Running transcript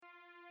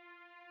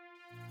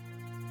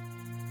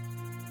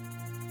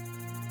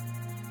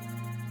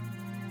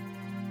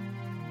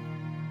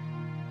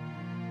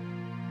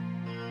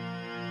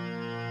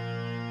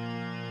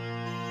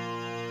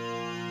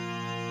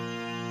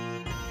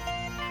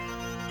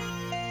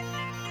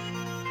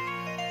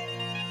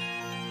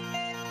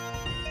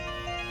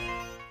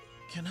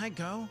Can I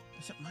go?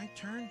 Is it my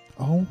turn?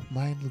 Oh,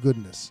 my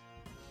goodness.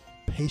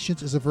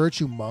 Patience is a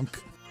virtue,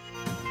 monk.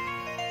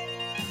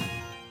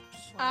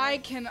 I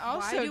can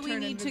also Why do we turn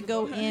need to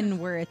invisible. go in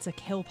where it's a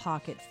kill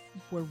pocket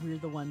where we're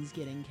the ones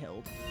getting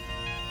killed?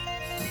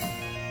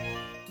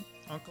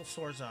 Uncle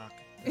Sorzak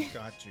has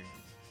got you.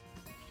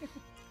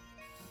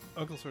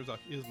 Uncle Sorzak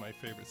is my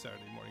favorite Saturday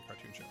morning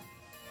cartoon show.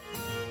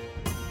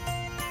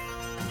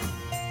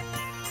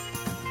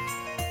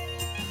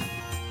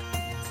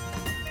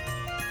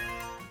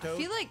 I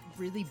feel like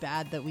really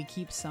bad that we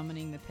keep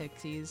summoning the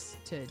pixies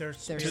to Their their,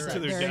 spirit. To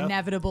their their death.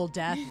 inevitable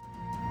death.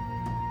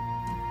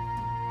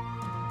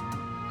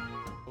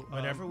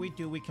 Whatever we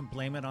do, we can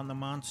blame it on the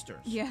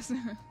monsters. Yes.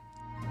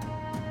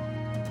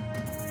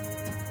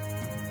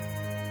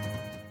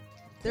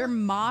 They're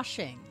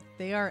moshing.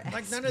 They are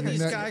Like none of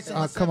these guys.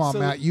 in this Come on, So-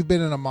 Matt. You've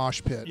been in a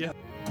mosh pit. Yeah.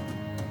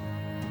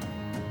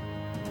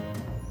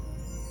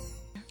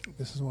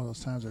 This is one of those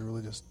times I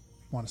really just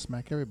want to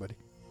smack everybody.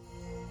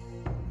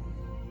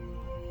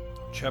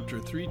 Chapter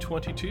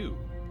 322,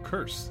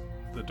 Curse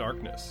the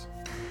Darkness.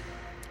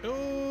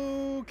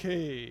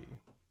 Okay.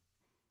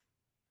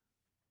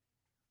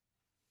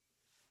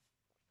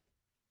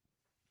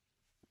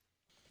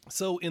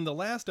 So in the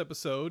last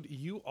episode,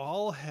 you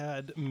all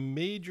had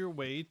made your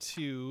way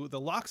to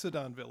the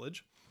Loxodon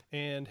village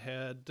and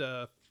had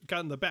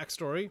gotten the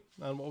backstory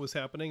on what was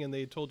happening, and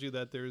they told you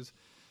that there's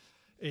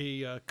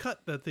a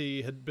cut that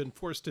they had been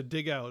forced to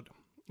dig out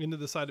into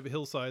the side of a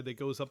hillside that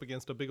goes up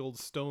against a big old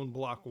stone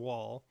block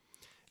wall,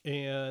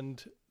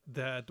 and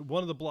that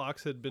one of the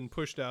blocks had been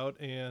pushed out,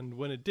 and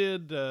when it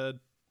did,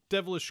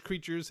 devilish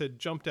creatures had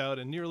jumped out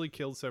and nearly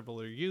killed several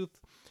of their youth.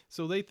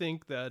 So they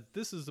think that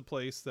this is the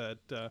place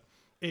that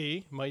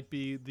A, might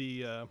be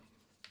the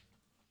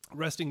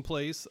resting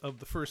place of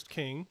the first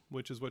king,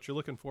 which is what you're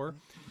looking for,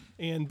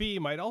 and B,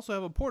 might also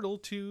have a portal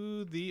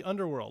to the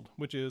underworld,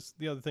 which is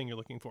the other thing you're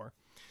looking for.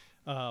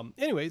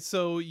 Anyway,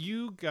 so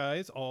you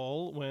guys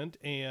all went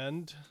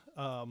and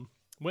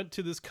went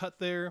to this cut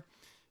there,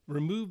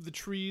 removed the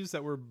trees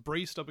that were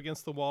braced up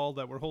against the wall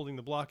that were holding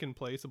the block in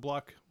place. The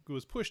block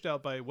was pushed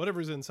out by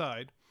whatever's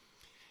inside,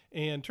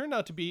 and turned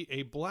out to be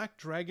a black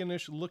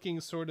dragonish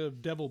looking sort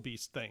of devil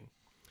beast thing.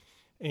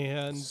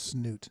 And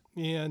Snoot.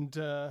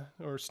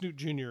 or Snoot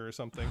Junior or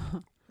something.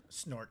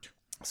 Snort.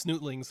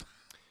 Snootlings.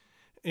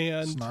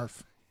 And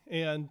Snarf.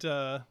 and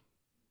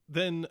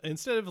then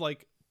instead of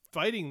like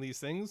fighting these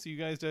things, you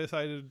guys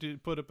decided to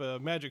put up a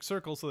magic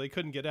circle so they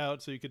couldn't get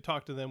out, so you could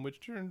talk to them,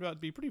 which turned out to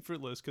be pretty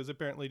fruitless because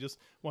apparently just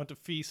want to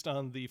feast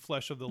on the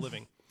flesh of the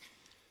living.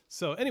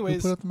 So Who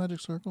anyways, put up the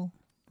magic circle?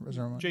 Is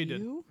there one? Jay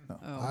did. You? No,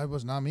 Oh. I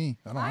was not me.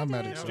 I don't have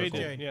magic did. circle.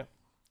 JJ. Yeah.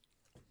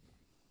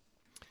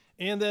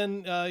 And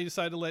then you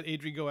decided to let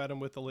Adri go at him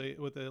with the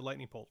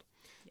lightning bolt.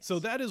 So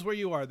that is where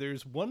you are.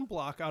 There's one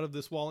block out of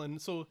this wall,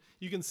 and so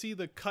you can see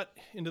the cut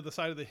into the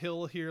side of the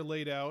hill here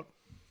laid out.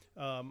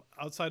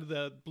 Outside of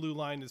the blue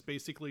line is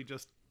basically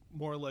just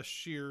more or less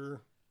sheer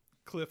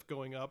cliff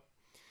going up.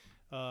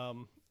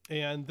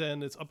 And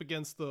then it's up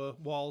against the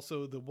wall,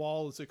 so the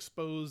wall is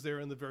exposed there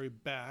in the very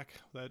back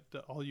that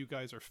all you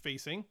guys are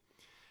facing.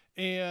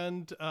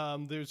 And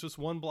there's just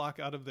one block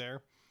out of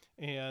there,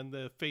 and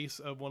the face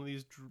of one of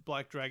these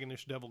black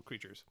dragonish devil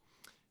creatures.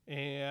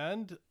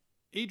 And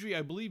Adri,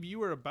 I believe you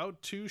were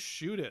about to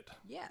shoot it.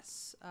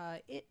 Yes.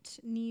 It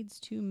needs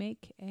to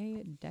make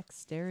a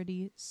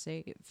dexterity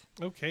save.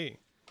 Okay.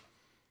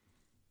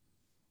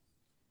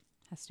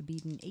 Has to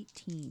beat an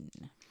 18.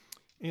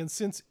 And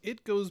since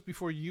it goes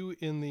before you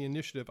in the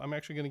initiative, I'm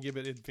actually going to give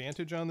it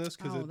advantage on this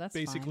because Oh, it that's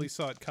basically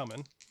fine. saw it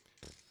coming.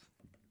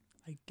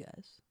 I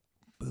guess.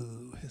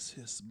 Boo, hiss,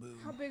 hiss, boo.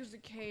 How big is the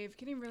cave?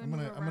 Can he really I'm move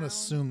gonna around?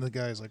 assume the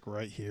guy's like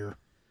right here.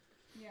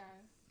 Yeah,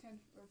 10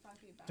 or 5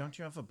 feet back. Don't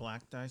you have a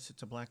black dice?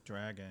 It's a black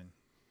dragon.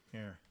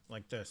 Here,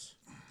 like this.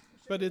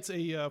 But it's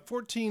a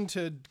 14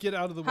 to get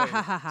out of the way,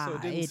 so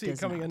it didn't It see it does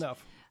coming not.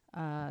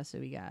 enough. So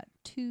we got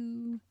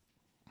 2,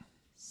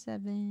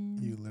 7,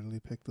 You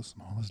literally picked the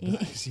smallest 8,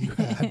 dice you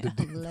had to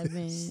do this.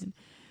 11,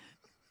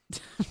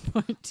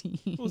 14,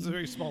 It was a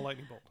very small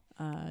lightning bolt.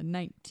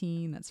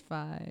 19, that's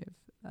 5,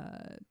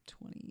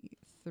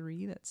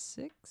 23, that's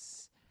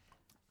 6,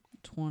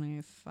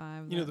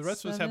 25, You know, the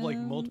rest of us have like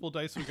 7, multiple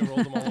dice, so we can roll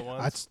them all at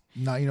once. That's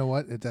not. You know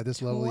what? At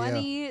this level, yeah.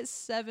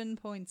 27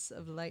 points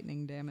of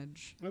lightning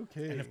damage.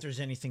 Okay. And if there's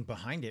anything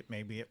behind it,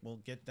 maybe it will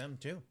get them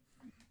too.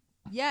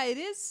 Yeah, it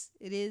is.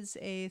 It is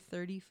a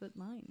 30-foot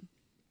line.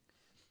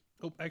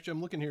 Oh, actually,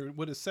 I'm looking here.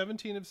 What is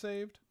 17 have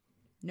saved?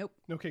 Nope.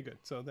 Okay, good.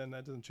 So then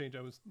that doesn't change.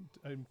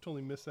 I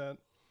totally missed that.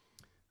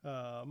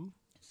 It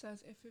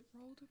says if it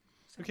rolled.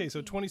 Okay, so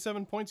 17.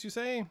 27 points, you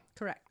say?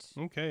 Correct.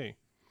 Okay.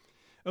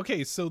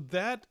 Okay, so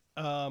that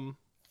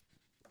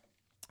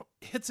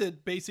hits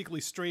it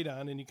basically straight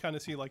on, and you kind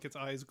of see like its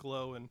eyes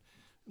glow and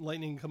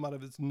lightning come out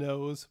of its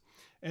nose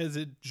as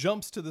it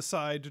jumps to the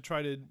side to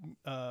try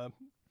to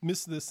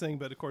miss this thing,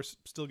 but of course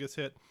still gets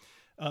hit.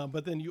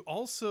 But then you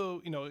also,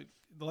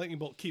 the lightning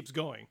bolt keeps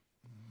going.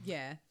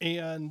 Yeah.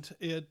 And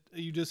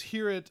you just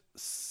hear it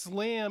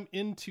slam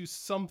into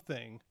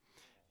something,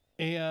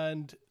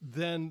 and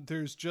then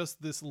there's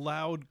just this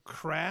loud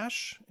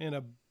crash and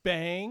a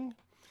bang.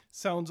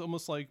 Sounds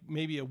almost like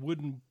maybe a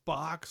wooden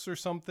box or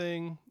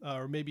something,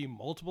 or maybe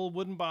multiple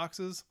wooden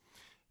boxes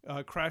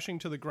crashing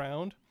to the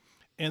ground.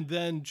 And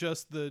then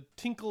just the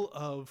tinkle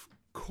of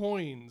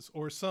coins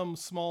or some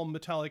small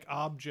metallic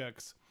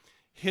objects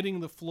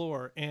hitting the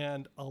floor,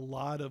 and a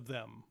lot of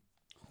them.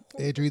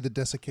 Adri the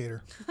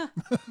Desiccator.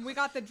 We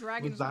got the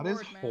dragon's Was that horde,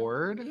 his man.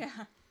 horde? Yeah.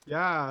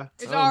 Yeah.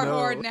 It's Oh, our no.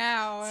 horde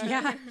now.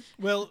 Yeah.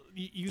 Well,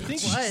 you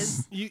think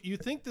was. you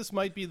think this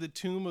might be the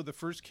tomb of the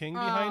first king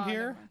behind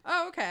here?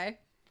 Oh, okay.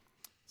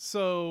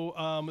 So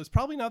it's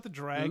probably not the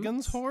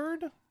dragon's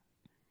horde.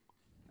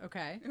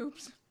 Okay.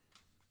 Oops.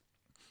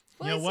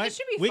 Well, You know what? It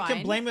should be we fine.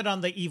 can blame it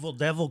on the evil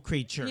devil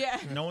creature. Yeah.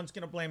 No one's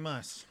gonna blame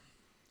us.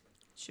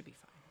 Should be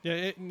fine.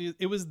 Yeah,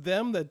 it was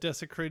them that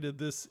desecrated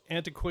this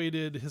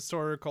antiquated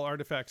historical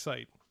artifact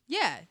site.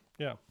 Yeah.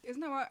 Yeah.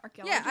 Isn't that what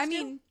archaeologists Yeah. I do?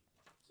 mean,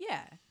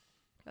 yeah.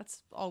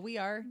 That's all we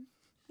are.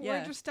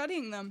 We're just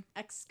studying them.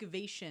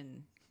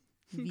 Excavation.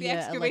 The via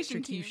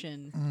excavation team.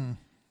 electrocution.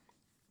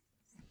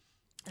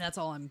 That's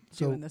all I'm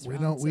So doing this we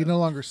round. don't. We no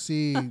longer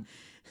see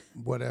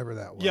whatever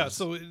that was. Yeah,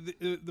 so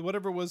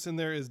whatever was in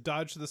there is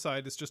dodged to the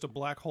side. It's just a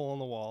black hole in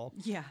the wall.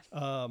 Yeah.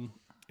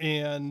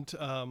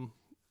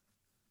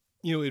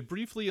 It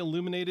briefly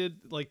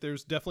illuminated, like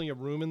there's definitely a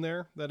room in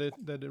there that it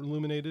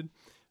illuminated,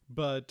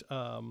 but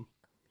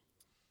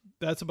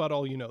that's about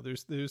all you know.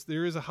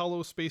 There is a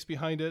hollow space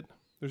behind it.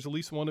 There's at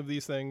least one of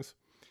these things,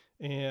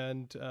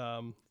 and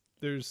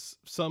there's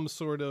some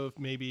sort of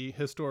maybe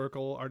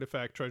historical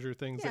artifact treasure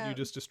things that you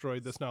just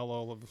destroyed that's now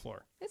all over the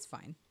floor. It's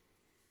fine.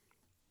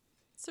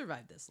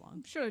 Survived this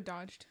long. Should have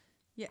dodged.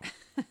 Yeah.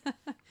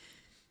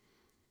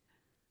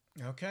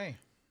 Okay.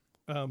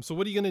 So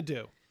what are you gonna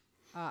do?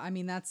 I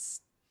mean,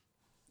 that's.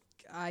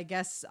 I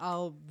guess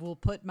we'll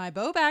put my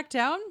bow back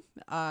down.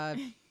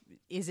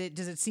 Does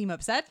it seem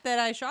upset that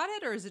I shot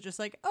it, or is it just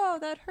like, oh,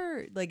 that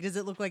hurt? Like, does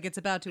it look like it's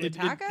about to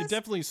attack us? It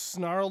definitely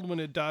snarled when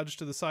it dodged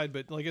to the side,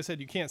 but like I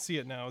said, you can't see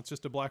it now. It's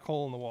just a black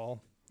hole in the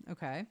wall.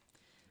 Okay.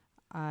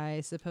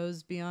 I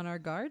suppose be on our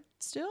guard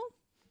still.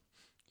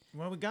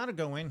 Well, we gotta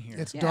go in here.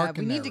 It's Yeah, dark.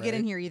 we in need there, to get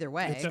in right? here either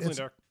way. It's definitely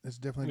dark. It's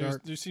definitely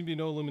dark. There seems to be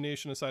no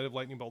illumination aside of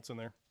lightning bolts in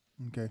there.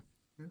 Okay.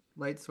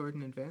 Light sword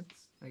in advance,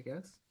 I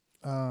guess.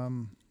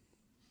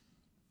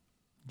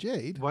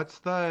 Jade, What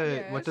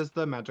Yes? does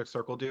the magic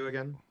circle do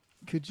again?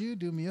 could you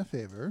do me a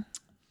favor?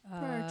 For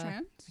a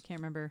chance. I can't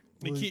remember.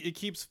 It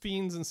keeps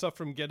fiends and stuff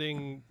from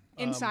getting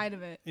Inside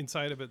of it.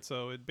 inside of it,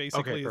 so it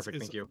basically Okay, perfect.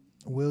 is Thank you.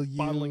 Will you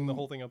bottling the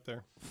whole thing up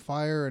there.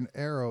 fire an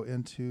arrow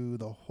into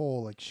the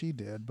hole like she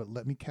did, but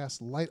let me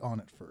cast light on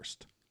it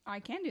first? I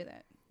can do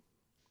that.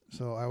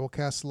 So I will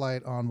cast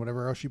light on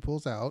whatever arrow she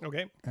pulls out,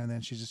 Okay. and then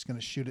she's just going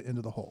to shoot it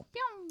into the hole.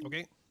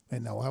 Okay.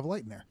 And now we'll have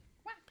light in there.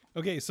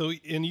 Okay. So,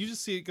 and you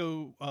just see it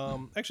go.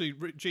 Actually,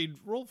 Jade,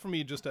 roll for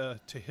me just to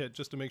hit,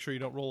 just to make sure you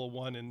don't roll a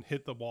 1 and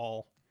hit the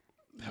wall.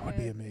 That would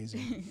be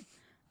amazing.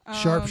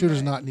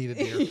 Sharpshooter's not needed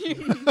here.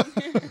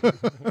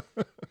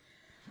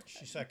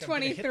 She's like, I'm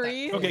gonna hit that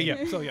 23. Okay.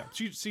 Yeah. So yeah,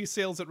 she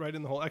sails it right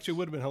in the hole. Actually, it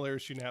would have been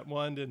hilarious shooting at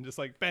 1 and just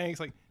like bangs.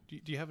 Like, do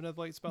you have another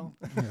light spell?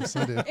 Yes,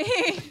 I do.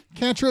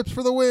 Cantrips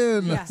for the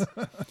win. Yeah.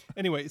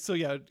 Anyway, so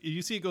yeah,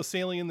 you see it go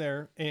sailing in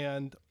there,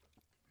 and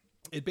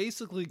it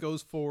basically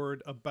goes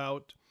forward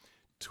about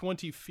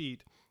 20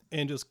 feet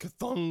and just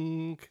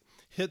ka-thunk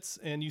hits,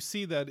 and you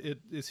see that it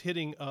is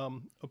hitting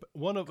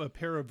one of a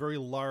pair of very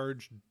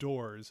large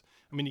doors.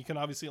 I mean, you can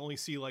obviously only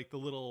see like the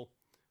little,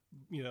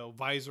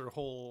 visor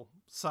hole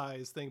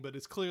size thing, but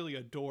it's clearly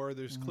a door.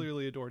 There's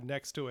clearly a door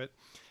next to it,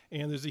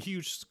 and there's a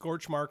huge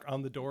scorch mark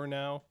on the door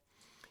now.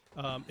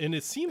 And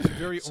it seems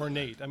very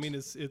ornate. I mean,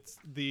 it's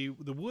the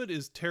wood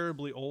is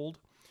terribly old,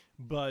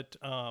 but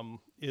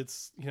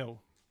it's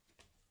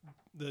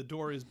the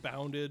door is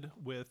bounded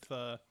with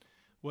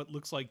what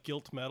looks like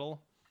gilt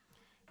metal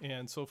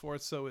and so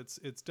forth. So it's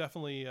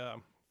definitely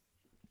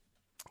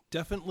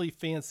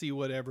fancy,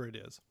 whatever it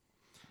is.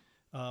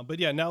 But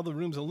yeah, now the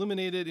room's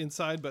illuminated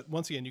inside, but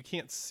once again, you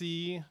can't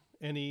see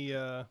any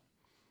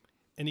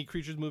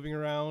creatures moving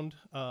around.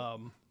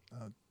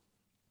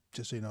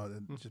 Just so you know,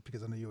 just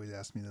because I know you always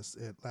ask me this,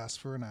 it lasts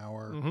for an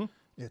hour. Mm-hmm.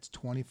 It's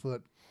 20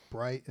 foot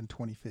bright and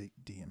 20 feet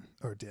dim.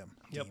 Yep.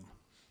 Dim.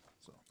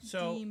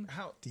 So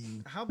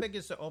Deem. how big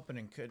is the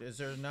opening? Is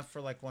there enough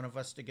for like one of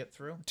us to get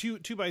through? 2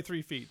 by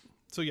 3 feet.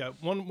 So yeah,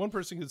 one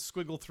person could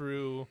squiggle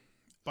through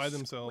by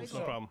themselves, no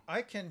So problem.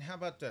 I can. How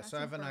about this?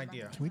 I have an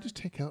idea. Can we just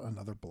take out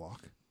another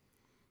block?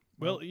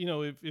 Well,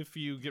 if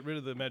you get rid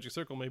of the magic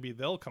circle, maybe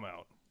they'll come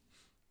out.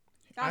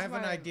 I have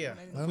an idea.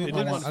 I don't They know if did I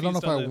want want, I don't know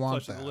feast if I on the want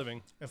flesh of the that.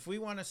 living. If we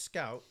want to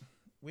scout,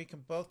 we can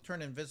both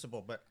turn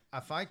invisible. But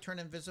if I turn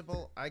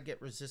invisible, I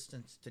get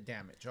resistance to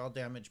damage. All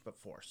damage but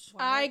force.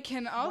 I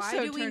can also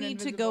Why do we turn need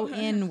to invisible. go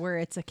in where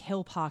it's a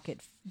kill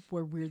pocket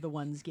where we're the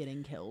ones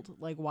getting killed?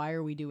 Like, why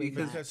are we doing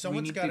Because- that? Because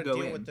someone's need got to to go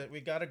deal in. with it.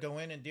 We got to go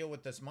in and deal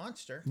with this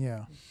monster.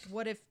 Yeah.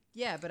 What if?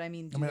 Yeah, but I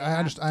mean, I mean, I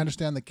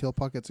understand the kill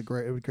pocket's a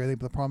great thing, but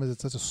the problem is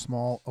it's such a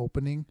small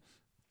opening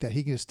that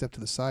he can just step to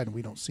the side and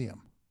we don't see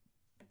him.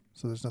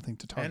 So there's nothing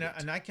to target.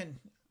 And I can.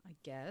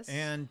 guess.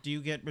 And do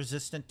you get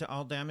resistant to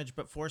all damage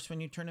but force when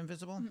you turn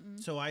invisible?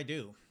 So I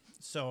do.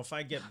 So if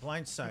I get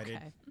blindsided,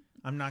 Okay.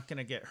 I'm not going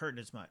to get hurt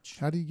as much.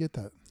 How do you get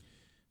that?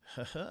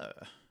 Haha.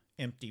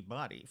 Empty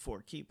body,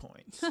 4 key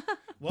points.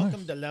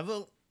 Welcome to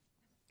level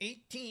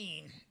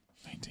 18.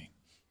 19.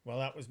 Well,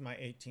 that was my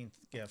 18th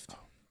gift.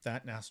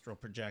 That and astral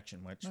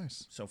projection, which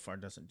Nice. so far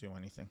doesn't do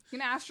anything. You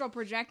can astral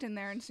project in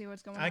there and see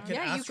what's going I on. can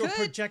Yeah, you astral could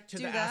project to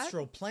do the that.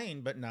 astral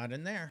plane, but not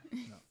in there.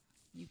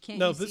 You can't.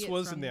 No, you see this it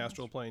was from in the here.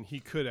 astral plane.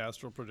 He could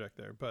astral project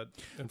there, but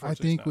I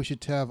unfortunately, think we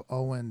should have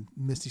Owen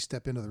Misty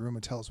step into the room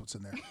and tell us what's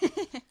in there.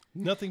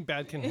 nothing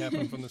bad can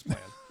happen from this plan.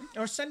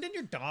 Or send in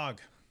your dog.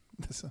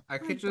 This, I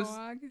could just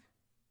Dog.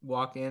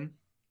 walk in,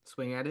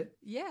 swing at it.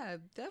 Yeah,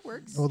 that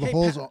works. well, the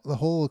Hey, the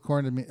hole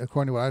according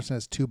to what I understand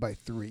is 2 by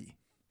 3.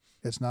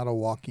 It's not a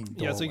walking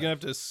doorway. Yeah, so you're gonna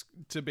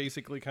have to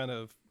basically kind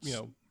of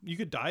you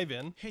could dive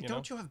in. Hey,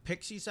 don't you have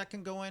pixies that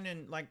can go in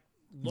and like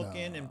look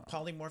in and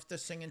polymorph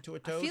this thing into a I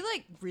toad? feel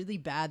like really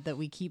bad that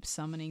we keep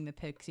summoning the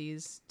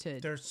pixies to Their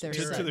their, spirit.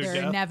 To their their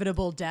death.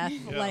 inevitable death.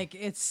 Yeah. Like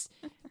it's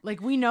like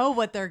we know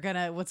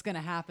what's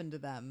gonna happen to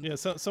them. Yeah,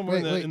 somewhere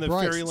in the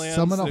Bryce, fairyland.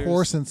 summon a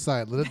horse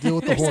inside. Let it deal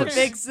with the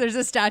horse. There's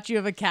a statue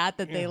of a cat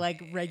that they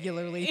like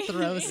regularly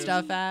throw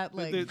stuff at.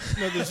 Like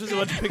There's just a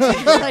bunch of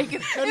pixies. like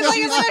It's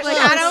like a like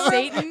shadow room.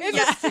 Satan.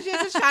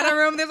 It's a shadow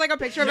room. There's like a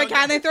picture of a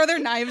cat and they throw their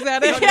knives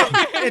at it.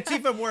 It's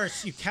even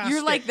worse. You cast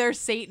You're like it. their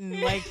Satan.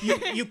 Like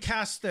You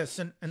cast this,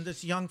 and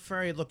this young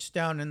fairy looks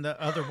down, and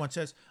the other one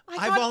says,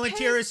 "I got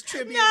volunteer picked." as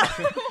tribute."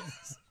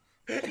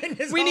 And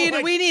it's We all need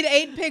like, we need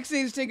 8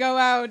 pixies to go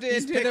out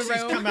these into the pixies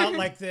room. come out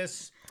like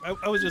this.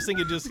 I was just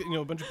thinking,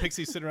 a bunch of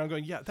pixies sitting around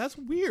going, "Yeah, that's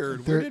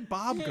weird. There- Where did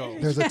Bob go?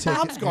 There's a ticket.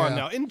 Bob's gone yeah.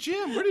 now. And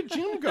Jim, where did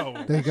Jim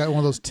go?" They got one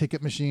of those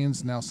ticket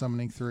machines. Now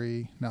summoning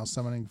 3. Now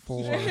summoning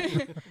 4.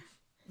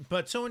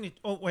 But so many.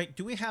 Oh wait,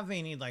 do we have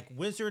any like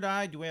wizard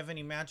eye? Do we have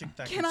any magic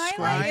that Can can I scry?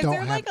 like? Is don't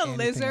there like have a anything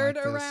lizard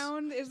like this.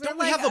 around? Is there Don't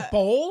we like have a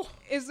bowl?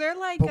 Is there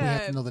like But we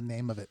have to know the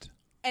name of it.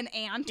 an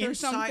ant or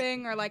Inside-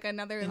 something, or like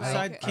another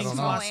inside like I don't small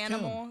know. Lost Tomb.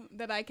 animal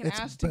that I can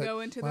ask to but-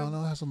 go into well, the?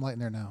 no, it has some light in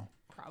there now.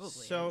 probably.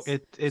 So- is.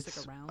 It's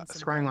Stick around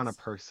scrying on a someplace.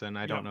 person.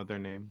 I don't know their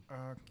name.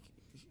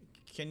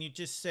 Can you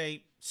just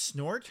say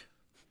snort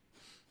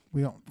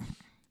We don't.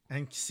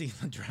 and see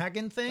the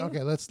dragon thing?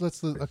 Okay, let's.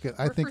 Okay,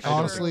 I We're think for sure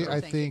honestly, I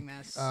overthinking think.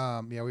 this.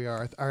 Yeah, we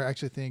are. I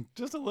actually think.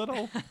 Just a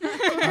little.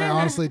 I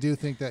honestly do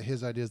think that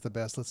his idea is the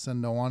best. Let's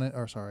send No on it,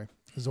 or sorry,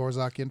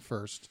 Zorzak in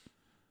first,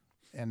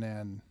 and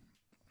then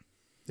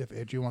if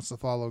Adrian wants to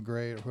follow,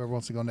 great. Or whoever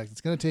wants to go next.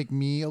 It's going to take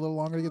me a little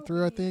longer to get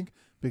through, I think,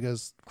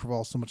 because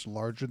Craval's so much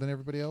larger than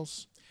everybody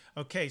else.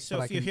 Okay, so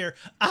But if I you can- hear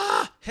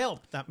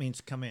help, that means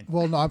come in.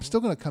 Well, no, I'm still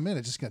going to come in.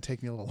 It's just going to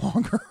take me a little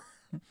longer.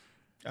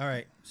 All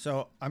right,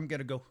 so I'm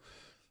gonna go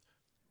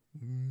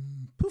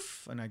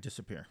poof, and I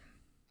disappear.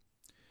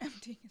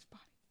 Emptying his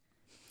body.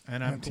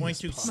 And I'm Empty going his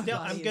to body.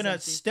 Body I'm is gonna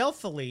empty.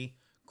 stealthily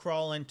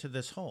crawl into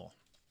this hole.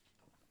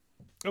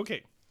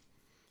 Okay.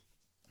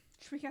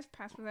 Should we cast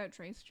Pass Without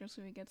Trace just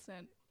so he gets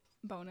that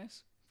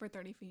bonus for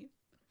 30 feet?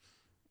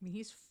 I mean,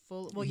 he's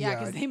full. Well, yeah, Yeah,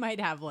 because I- they might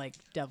have like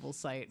devil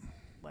sight,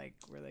 like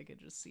where they could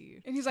just see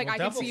you. And he's like, Well, I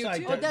can double see you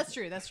side too. Oh, that's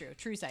true. That's true.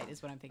 True sight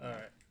is what I'm thinking. All of.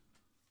 right.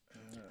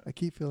 I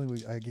keep feeling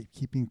I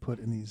keep being put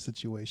in these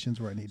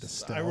situations where I need to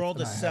stealth. I rolled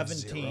and a have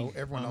 17 0.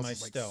 Everyone on else my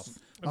is like, stealth.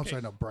 I'm Okay.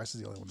 sorry, no. Bryce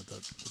is the only one that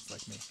does. It's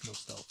like me, no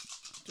stealth.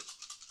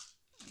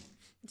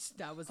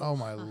 That was. Oh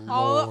my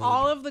All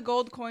lord! of the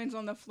gold coins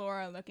on the floor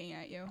are looking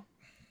at you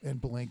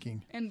And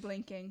blinking. and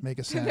blinking. Make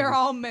a sanity. They're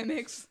all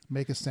mimics.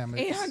 Make a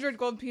sanity. 800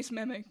 gold piece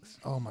mimics.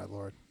 Oh my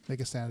lord! Make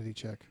a sanity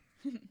check.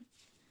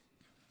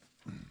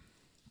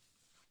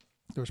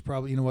 There was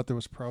probably, you know what? There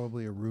was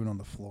probably a rune on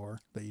the floor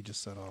that you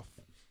just set off.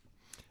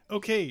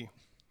 Okay.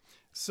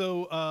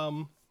 So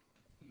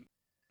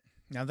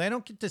Now they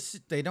don't get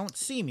to they don't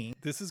see me.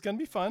 this is gonna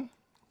be fun.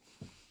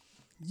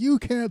 You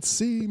can't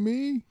see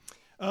me.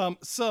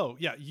 So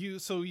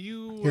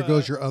you Here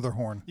goes your other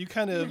horn. you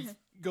kind of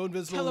go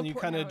invisible and you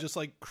Teleport kind of out. just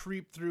like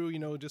creep through,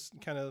 just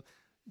kind of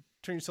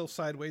turn yourself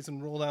sideways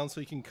and roll down so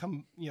you can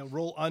come,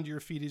 roll onto your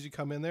feet as you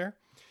come in there.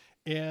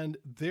 And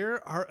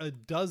there are a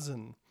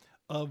dozen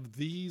of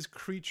these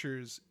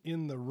creatures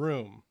in the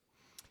room.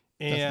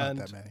 That's And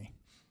not that many.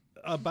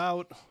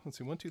 about, let's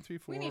see, 1, 2, 3,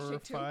 We need 4,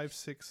 to 5,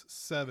 6,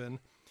 7.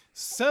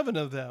 7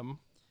 of them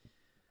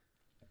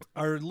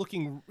are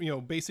looking,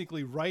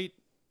 basically right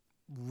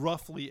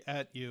roughly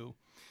at you.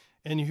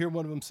 And you hear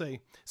one of them say,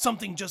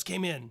 "Something just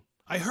came in.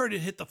 I heard it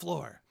hit the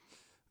floor."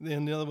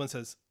 Then the other one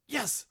says,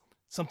 "Yes,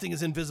 something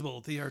is invisible.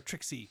 They are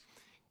tricksy.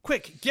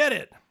 Quick, get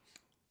it."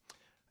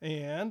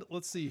 And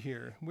let's see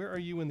here. Where are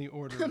you in the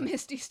order?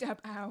 Misty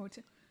step out.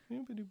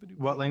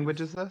 What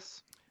language is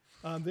this?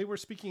 They were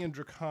speaking in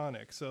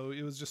Draconic, so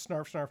it was just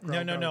snarf, snarf, No,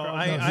 growl, no, growl, no. growl,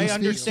 I, growl. No, I he speaks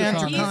understand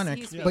Draconic. Draconic.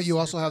 He's- Yes. But you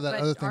also have that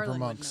But other thing for Arlen would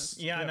monks.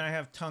 know. Yeah, and I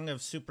have tongue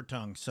of super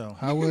tongue. So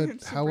How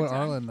would Super tongue.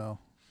 Arlen know?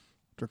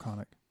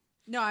 Draconic.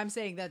 No, I'm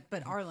saying that,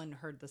 but Arlen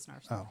heard the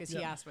snarf Oh. because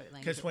he asked what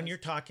language. because it when was. you're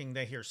talking,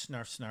 they hear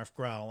snarf, snarf,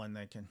 growl, and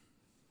they can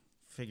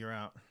figure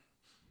out.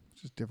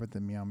 just different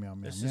than meow meow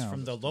meow. This meow, is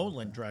from but the still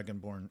lowland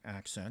dragonborn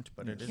accent,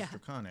 but it is Yeah.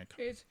 draconic.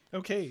 It's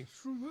Okay.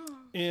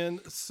 And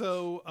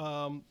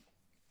so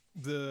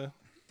the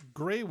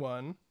gray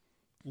one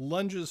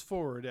lunges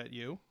forward at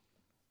you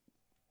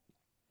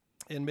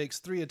and makes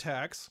 3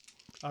 attacks.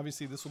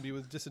 Obviously, this will be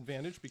with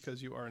disadvantage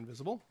because you are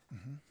invisible.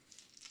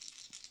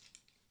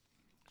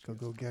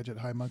 Go gadget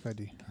high monk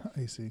ID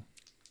AC.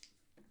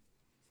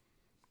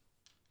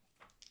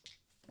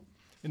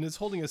 And is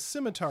holding a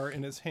scimitar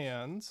in his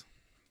hands.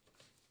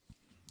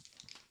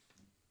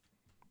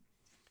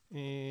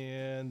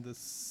 And the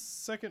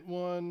second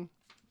one,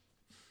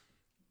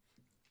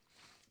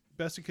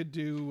 best it could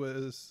do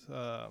was,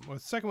 well, the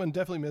second one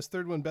definitely missed.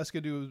 Third one, best it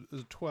could do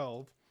was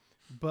 12.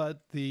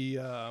 But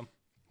the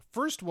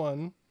first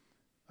one,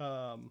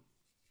 the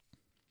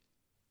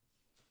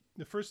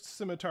first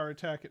scimitar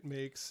attack it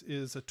makes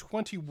is a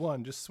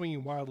 21, just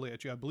swinging wildly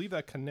at you. I believe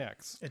that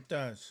connects. It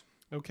does.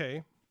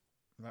 Okay.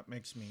 That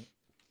makes me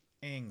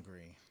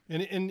angry.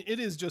 And it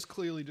is just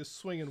clearly just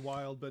swinging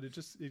wild, but it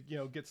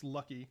gets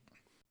lucky.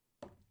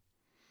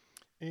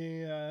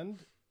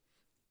 And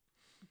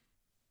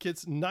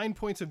gets 9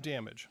 points of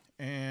damage.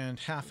 And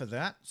half of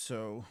that,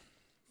 so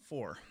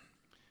 4.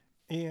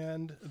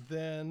 And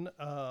then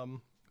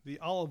the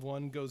olive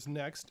one goes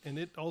next, and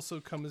it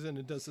also comes in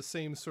and does the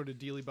same sort of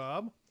dealy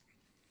bob.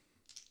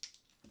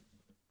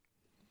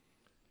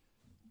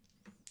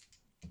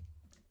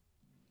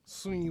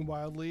 Swinging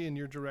wildly in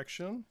your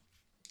direction.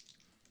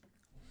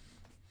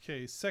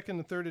 Okay, second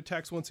and third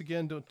attacks once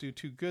again don't do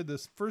too good.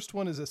 This first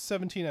one is a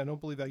 17. I don't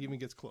believe that even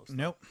gets close.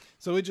 Nope.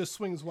 So it just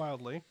swings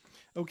wildly.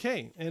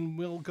 Okay, and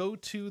we'll go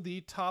to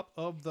the top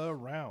of the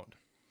round.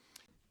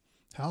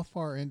 How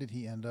far in did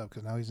he end up?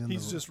 Because now he's in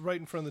He's just right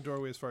in front of the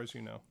doorway as far as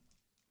you know.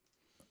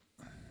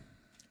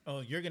 Oh,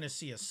 you're going to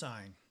see a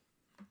sign.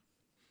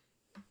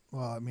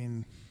 Well, I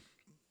mean,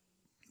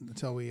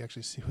 until we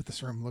actually see what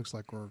this room looks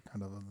like, we're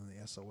kind of in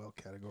the SOL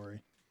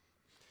category.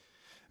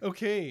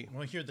 Okay.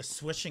 We'll hear the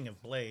swishing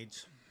of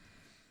blades.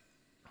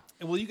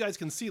 Well, you guys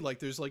can see like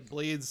there's like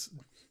blades,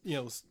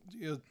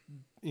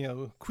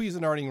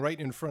 Cuisinarting right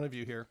in front of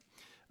you here.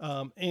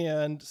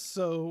 And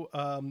so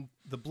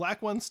the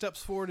black one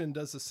steps forward and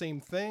does the same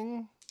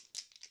thing.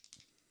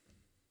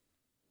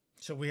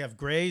 So we have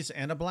grays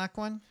and a black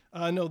one?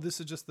 No, this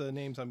is just the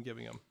names I'm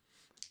giving them.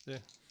 They're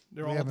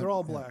We all haven't-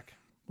 yeah. black.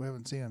 We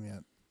haven't seen him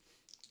yet.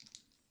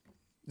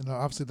 You know,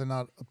 obviously they're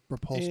not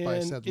repulsed by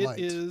And said it light.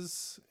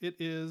 is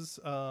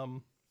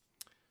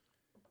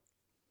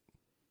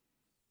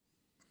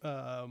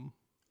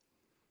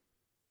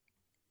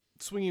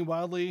swinging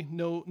wildly,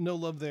 no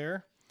love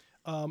there.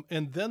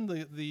 And then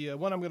the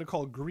one I'm going to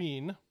call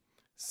green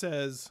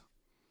says,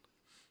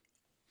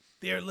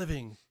 "They are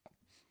living.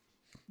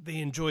 They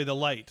enjoy the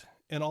light."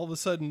 And all of a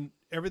sudden,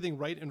 everything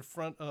right in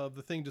front of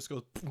the thing just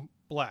goes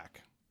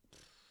black.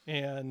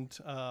 And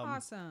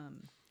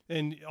Awesome.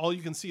 and all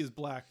you can see is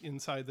black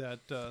inside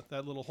that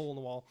little hole in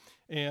the wall.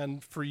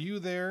 And for you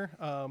there,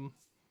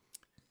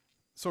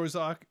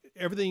 Sorzak,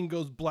 everything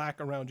goes black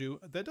around you.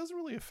 That doesn't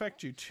really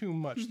affect you too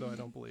much, though, I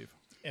don't believe.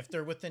 If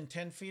they're within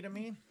 10 feet of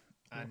me,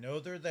 I know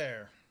they're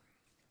there.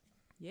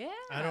 Yeah.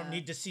 I don't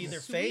need to see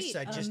their face.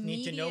 I just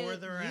need to know where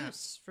they're at.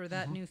 use for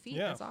that new feat.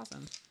 Yeah. That's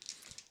awesome.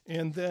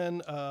 And then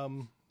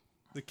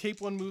the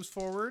cape one moves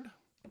forward.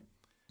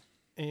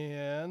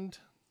 And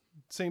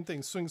same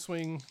thing,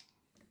 swing.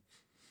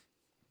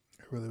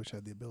 I really wish I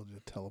had the ability to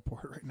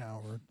teleport right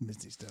now or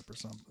Misty Step or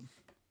something.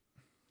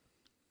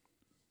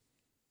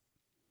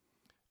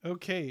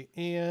 Okay,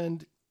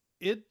 and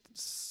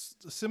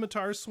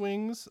scimitar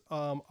swings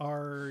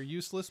are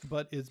useless,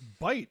 but its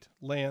bite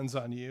lands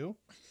on you.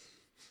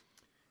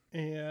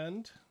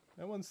 And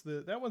that one's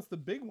the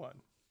big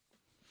one.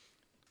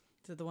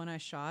 Is it the one I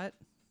shot?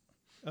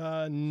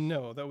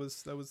 No, that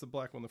was the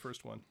black one, the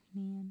first one.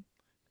 Man.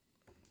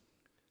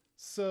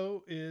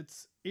 So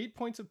it's 8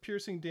 points of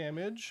piercing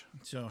damage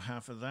So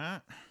half of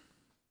that.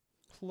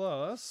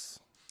 plus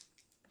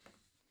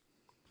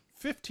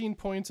 15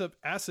 points of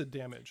acid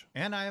damage.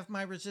 And I have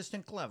my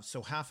resistant gloves,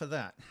 so half of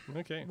that.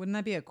 Okay. Wouldn't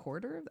that be a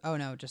quarter? Oh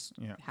no, just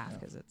Yeah. half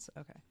because it's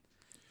okay.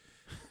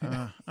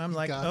 I'm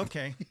like, Got it.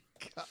 okay.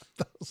 God,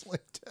 that was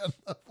like 10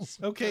 levels.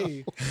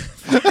 Okay.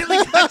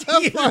 Really got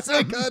to use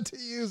I them. got to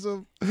use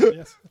them.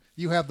 Yes.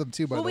 You have them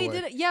too, by Well, the we way.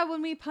 did it. Yeah,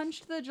 when we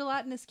punched the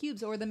gelatinous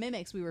cubes or the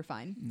mimics, we were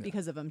fine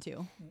because of them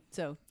too.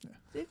 So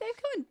they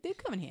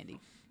come in handy.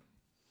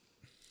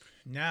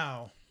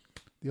 Now,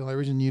 The only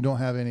reason you don't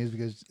have any is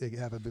because it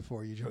happened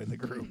before you joined the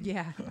group.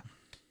 Yeah.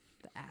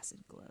 The acid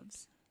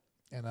gloves.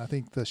 And I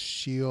think the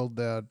shield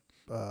that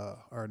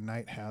our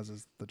knight has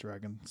is the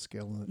dragon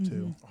scale in it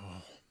too.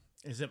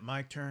 is it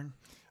my turn?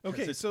 'Cause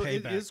Okay, it's so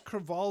it payback. is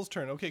Craval's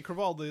turn. Okay,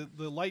 Craval,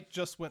 the light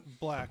just went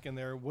black in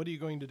there. What are you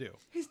going to do?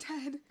 He's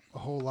dead. A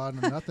whole lot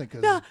of nothing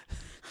because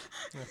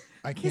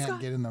I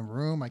can't get in the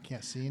room. I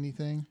can't see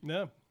anything.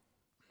 No.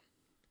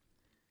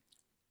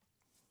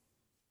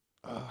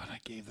 Oh, and I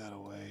gave that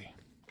away.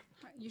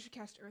 You should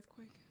cast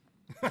Earthquake.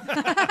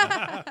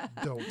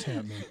 Don't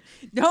tempt me.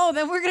 No,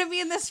 then we're gonna be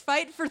in this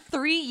fight for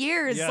 3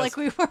 years, Yes. like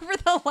we were for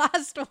the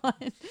last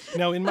one.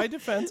 Now, in my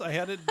defense, I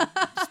had it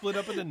split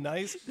up into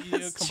nice,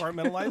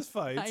 compartmentalized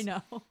fights. I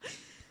know,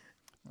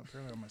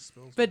 Apparently my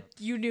spills. but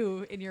you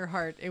knew in your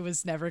heart it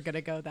was never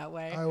gonna go that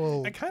way. I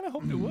will. I kind of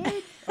hoped it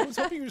would. I was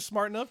hoping you were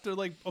smart enough to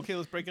like, okay,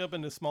 let's break it up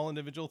into small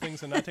individual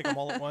things and not take them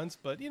all at once.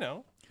 But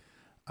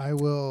I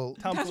will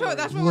That's tomfoolery.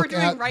 what we're look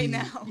doing at right the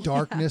now.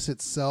 darkness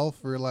itself,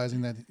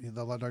 realizing that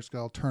the dark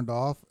spell turned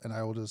off, and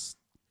I will just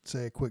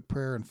say a quick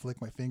prayer and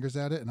flick my fingers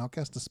at it, and I'll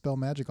cast a spell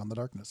magic on the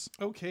darkness.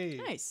 Okay.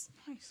 Nice.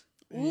 Nice.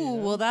 Ooh,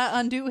 will that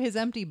undo his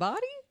empty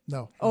body?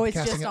 No, Oh, I'm it's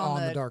casting just it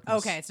on the darkness.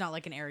 Okay, it's not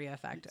like an area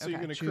effect. So Okay. you're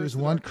gonna curse Choose the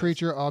one darkness.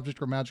 creature,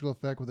 object, or magical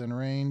effect within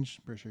range.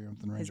 Pretty sure you're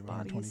within range His of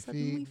body 120 is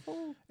suddenly feet.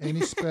 full.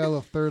 Any spell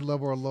of 3rd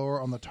level or lower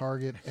on the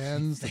target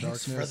ends. The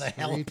Thanks for darkness the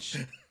help. reach.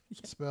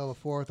 Spell of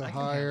 4th or I can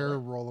higher. handle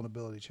it. Roll an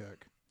ability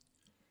check.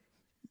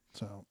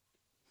 So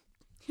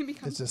He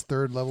becomes is this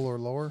 3rd level or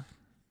lower?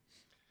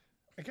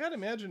 I can't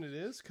imagine it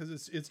is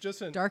because it's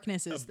just an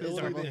Darkness is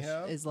ability level, they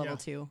have. is level Yeah.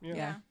 2. Yeah.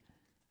 Yeah.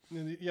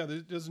 Yeah,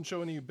 it doesn't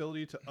show any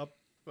ability to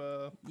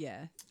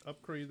Yeah.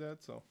 upgrade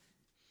that. So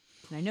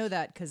And I know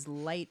that because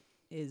light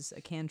is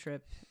a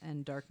cantrip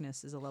and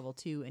darkness is a level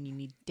 2, and you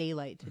need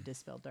daylight to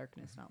dispel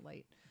darkness, not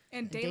light.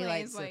 and And daylight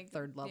daylight's is like a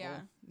 3rd level.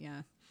 Yeah.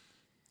 Yeah.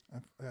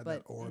 I had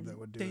But that orb in that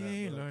would do that.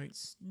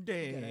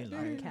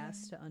 Daylight.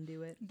 Cast to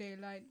undo it.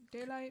 Daylight.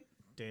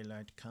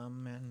 Daylight,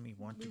 come and we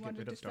want We to want get to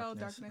rid of dispel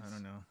darkness. darkness. I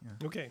don't know.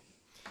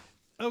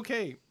 Yeah.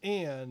 okay,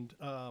 and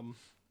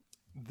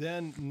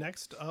then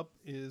next up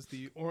is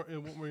the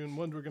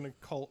one we're gonna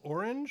call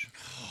orange,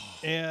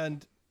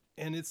 and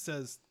it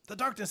says the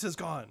darkness is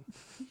gone,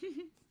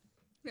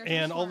 They're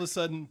and so all of a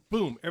smart. sudden,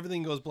 boom,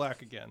 everything goes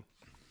black again.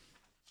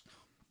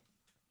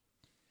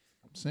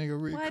 Saying a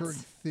recurring What?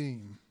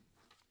 theme.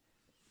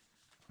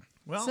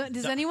 Well, So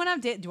does anyone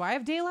have do I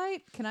have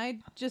daylight? Can I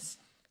just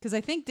because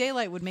I think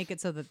daylight would make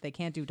it so that they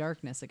can't do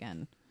darkness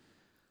again.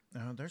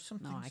 there's some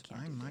No, I things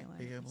can't I do might daylight.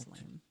 be It's able to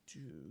lame.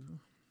 do.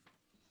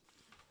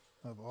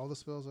 Of all the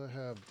spells I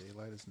have,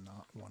 daylight is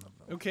not one of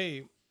them.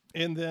 Okay,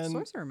 and then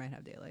Sorcerer might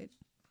have daylight.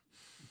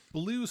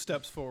 blue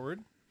steps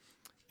forward,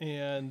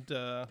 and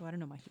Though I don't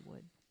know why he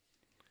would.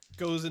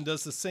 goes and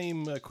does the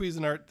same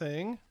Cuisinart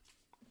thing.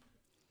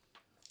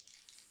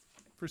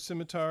 First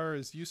scimitar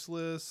is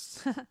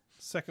useless.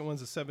 Second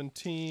one's a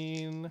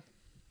 17.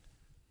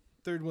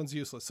 Third one's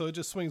useless. So it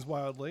just swings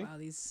wildly. Wow,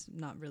 these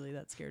not really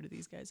that scared of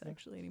these guys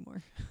actually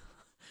anymore.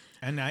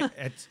 And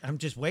I'm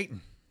just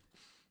waiting.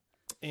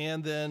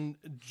 And then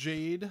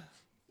Jade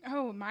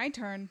Oh, my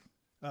turn.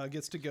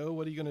 gets to go.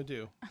 What are you going to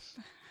do?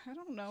 I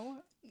don't know.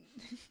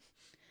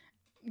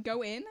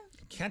 Go in?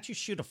 Can't you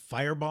shoot a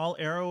fireball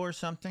arrow or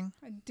something?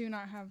 I do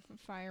not have a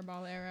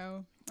fireball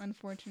arrow,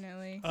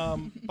 unfortunately.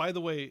 By the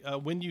way,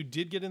 when you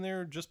did get in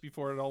there just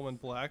before it all went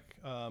black,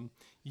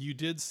 you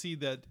did see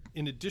that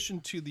in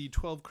addition to the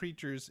 12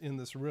 creatures in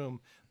this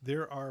room,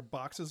 there are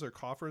boxes or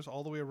coffers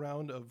all the way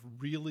around of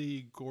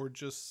really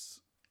gorgeous,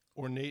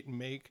 ornate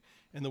make.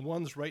 And the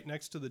ones right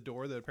next to the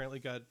door that apparently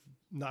got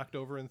knocked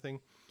over and thing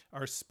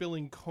are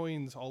spilling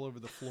coins all over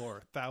the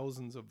floor,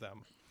 thousands of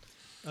them.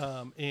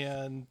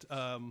 And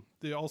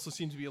there also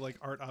seem to be like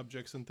art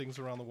objects and things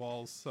around the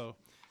walls. So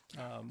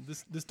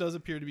this does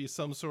appear to be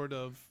some sort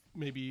of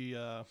maybe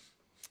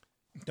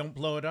Don't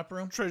blow it up,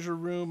 room. treasure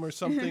room or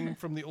something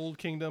from the old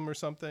kingdom or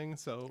something.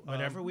 So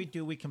Whatever we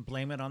do, we can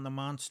blame it on the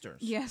monsters.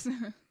 Yes.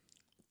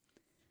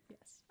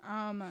 Yes.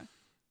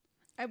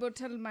 I will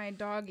tell my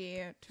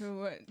doggy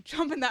to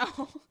jump in that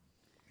hole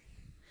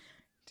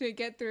to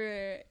get through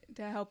it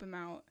to help him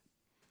out.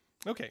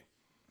 Okay.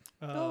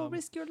 Go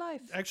risk your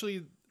life.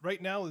 Actually,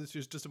 right now there's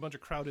just a bunch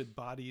of crowded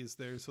bodies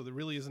there, so there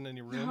really isn't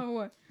any room.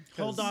 No,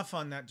 Hold off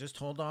on that. Just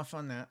hold off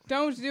on that.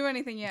 don't do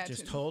anything yet.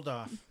 Just hold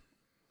off.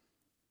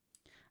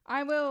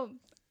 I will.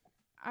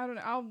 I don't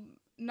know. I'll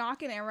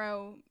knock an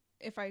arrow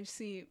if I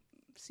see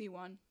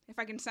one. If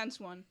I can sense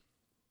one.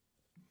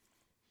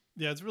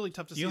 Yeah, it's really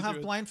tough to see. You have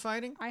through blind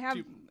fighting? I have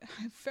Do-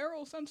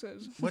 feral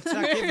senses. What's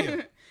that give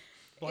you?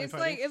 blind It's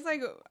fighting.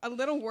 like a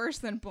little worse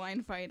than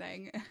blind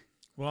fighting.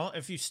 Well,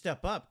 if you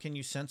step up, can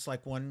you sense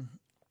like one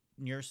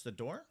nearest the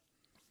door?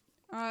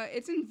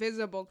 It's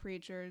invisible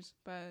creatures,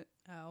 but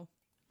Oh.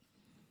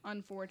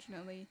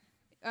 unfortunately,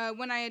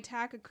 when I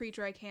attack a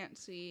creature I can't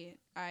see,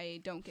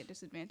 I don't get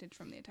disadvantage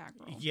from the attack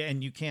roll. Yeah,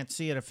 and you can't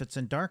see it if it's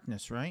in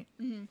darkness, right?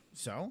 Mm-hmm.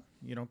 So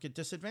you don't get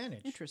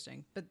disadvantage.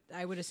 Interesting. But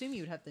I would assume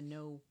you would have to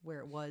know where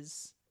it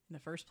was in the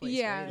first place.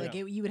 Yeah. Right? Like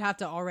Yeah. you would have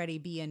to already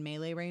be in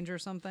melee range or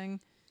something.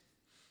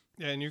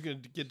 Yeah, and you're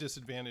going to get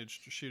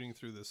disadvantaged shooting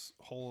through this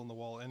hole in the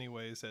wall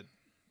anyways at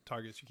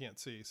targets you can't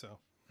see. So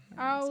That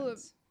makes I'll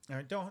sense. All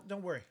right,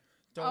 don't worry.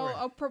 Don't worry.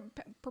 I'll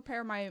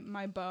prepare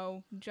my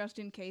bow just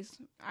in case,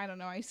 I don't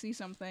know, I see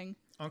something.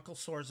 Uncle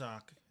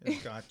Sorzak has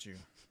got you.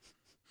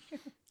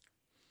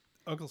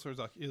 Uncle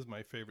Sorzak is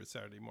my favorite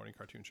Saturday morning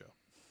cartoon show.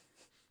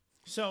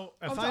 So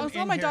if I'll I'm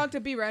tell in my here, dog to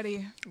be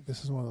ready.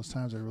 This is one of those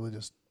times I really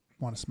just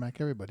want to smack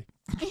everybody.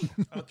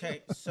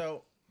 okay,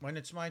 so When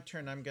it's my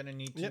turn, I'm going to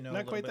need to Yep, know a not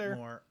little quite bit there.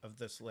 more of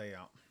this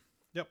layout.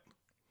 Yep.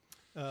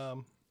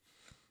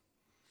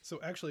 So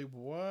actually,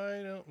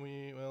 why don't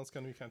we? Well, it's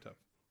going to be kind of tough.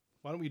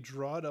 Why don't we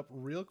draw it up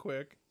real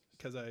quick?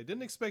 Because I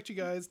didn't expect you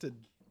guys to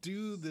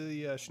do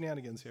the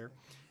shenanigans here,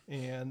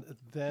 and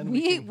then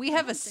We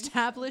have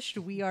established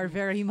we are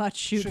very much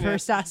shoot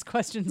first, ask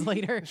questions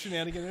later.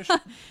 shenaniganish.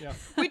 Yeah.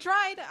 We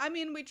tried. I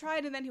mean, we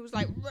tried, and then he was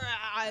like, "Rah,"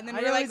 and then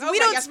we were realized like, "Okay, we I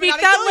don't guess speak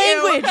gotta that kill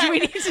you." language. We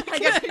need to I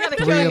guess we gotta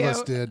kill 3 you. of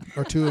us did,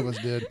 or 2 of us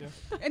did.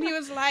 And he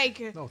was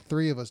like, No,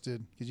 3 of us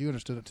did, because you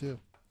understood it too.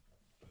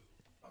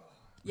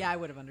 Yeah, I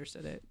would have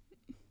understood it.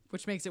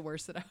 Which makes it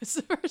worse that I was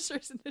the first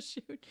person to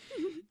shoot.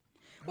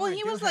 "Well, I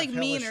he do was have like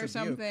mean hellish or rebuke.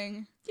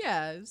 something."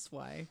 Yeah, that's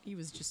why. He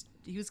was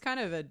kind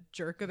of a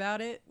jerk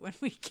about it when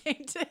we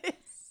came to his.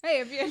 Hey,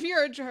 if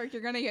you're a jerk,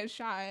 you're gonna get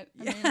shot.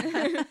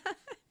 I mean,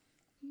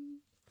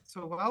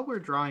 So while we're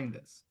drawing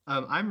this,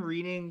 I'm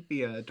reading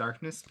the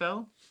darkness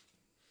spell,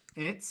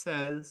 and it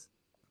says,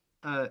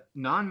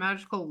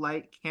 "Non-magical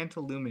light can't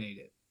illuminate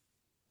it."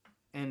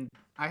 And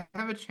I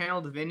have a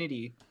channel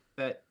divinity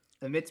that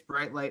emits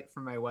bright light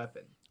from my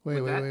weapon. Wait,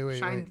 Would that wait.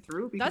 shine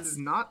through? Because That's- it's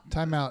not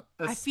Time out.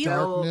 a I feel-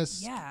 spell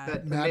Darkness, yeah.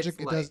 that magic.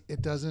 emits light.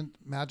 It doesn't.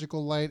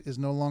 Magical light is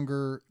no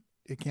longer.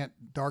 It can't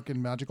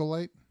darken magical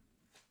light.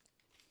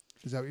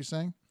 Is that what you're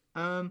saying?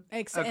 A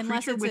Unless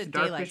creature it's with a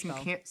dark daylight vision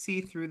spell. can't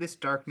see through this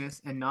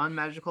darkness, and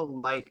non-magical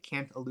light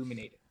can't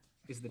illuminate it.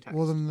 Is the text?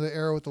 Well, then the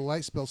arrow with the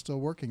light spell's still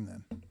working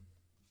then.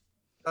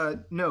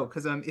 No,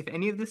 because if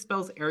any of the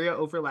spell's area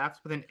overlaps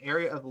with an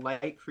area of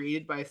light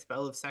created by a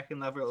spell of second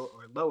level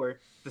or lower,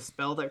 the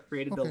spell that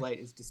created the Okay. light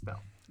is dispelled.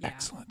 Yeah.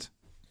 Excellent.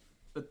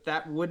 But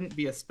that wouldn't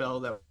be a spell;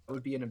 that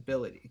would be an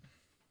ability.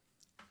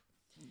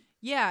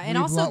 Yeah, and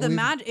We've also lo- the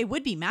we've- it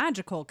would be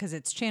magical because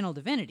it's channel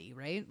divinity,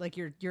 right? Like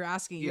you're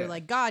asking, you're Yeah.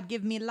 like, God,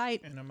 give me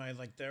light. And am I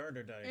like there or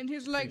did I? and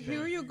he's like,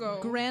 "Here you go."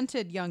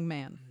 Granted, young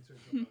man.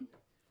 We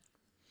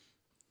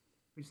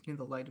just need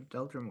the light of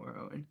Deldrimor,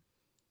 Owen.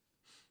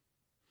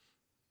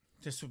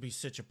 This would be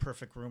such a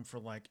perfect room for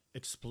like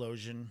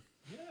explosion.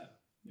 Yeah.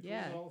 If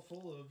Yeah. It was all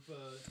full of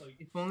like.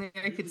 If only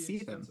I could see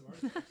them.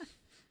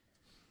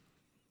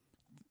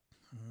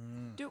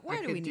 Why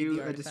I do could we need do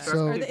the a artifacts?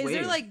 destructive Is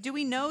there wave, like, do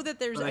we know that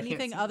there's but I can't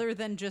anything see other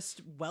than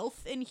just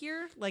wealth in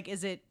here? Like,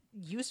 is it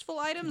useful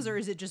items or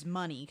is it just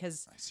money?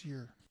 Because I see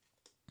your.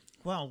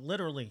 Well,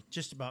 literally,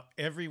 just about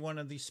every one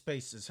of these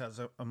spaces has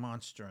a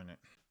monster in it.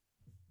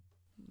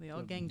 they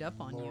all ganged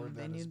up on you. Lord,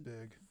 They that is knew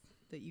big.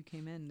 that you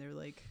came in. They're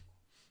like,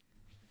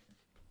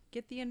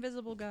 get the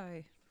invisible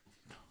guy.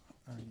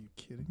 Are you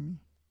kidding me?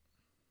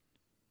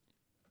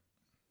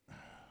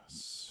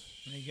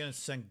 Are you gonna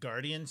send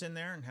guardians in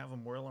there and have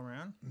them whirl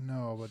around?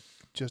 No, but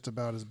just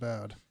about as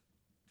bad.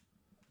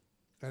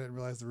 I didn't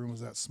realize the room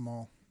was that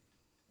small.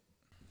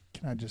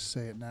 Can I just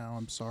say it now?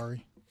 I'm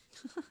sorry.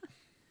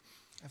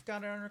 I've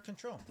got it under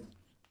control.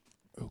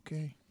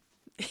 Okay.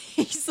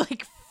 He's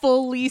like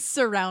fully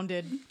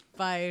surrounded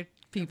by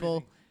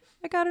people.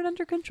 I got it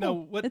under Now,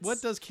 control.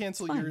 what does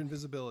cancel fine. your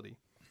invisibility?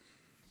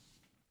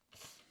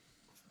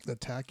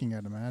 Attacking,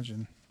 I'd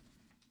imagine.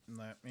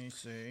 Let me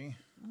see.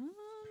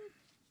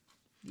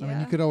 I mean,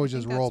 you could always I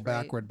just think roll that's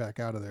right. backward back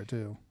out of there,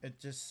 too. It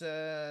just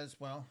says,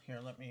 well, here,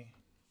 let me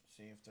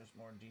see if there's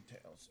more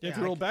details. Yeah, if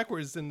you roll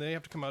backwards, then they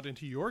have to come out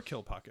into your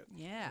kill pocket.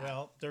 Yeah.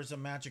 Well, there's a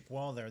magic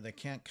wall there. They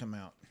can't come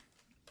out.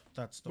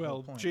 That's the whole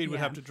Well, point. Jade would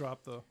Yeah. have to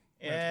drop the.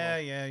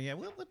 Yeah.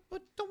 Well,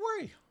 but don't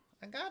worry.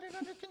 I got it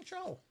under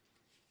control.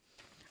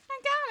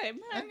 I got it.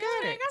 I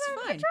got it. It's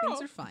under fine. control.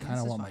 Things are fine. Kind This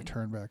of is want my fine.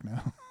 turn back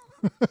now.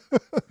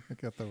 I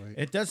got the weight.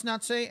 It does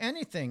not say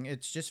anything.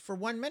 It's just for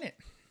 1 minute.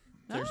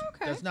 Oh,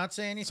 okay. Does not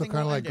say anything. So kind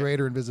of while I like do.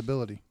 greater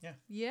invisibility.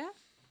 Yeah.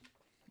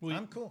 Well,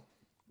 I'm cool.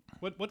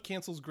 What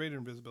cancels greater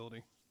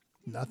invisibility?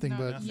 Nothing No,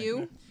 but nothing.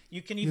 You?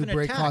 You can you even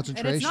break attack.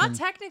 concentration. And it's not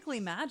technically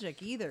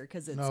magic either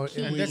because it's No,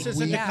 key. And this we-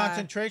 isn't a Yeah.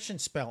 concentration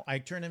spell. I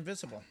turn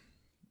invisible.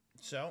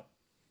 So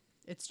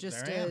It's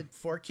just there I am.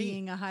 4 key.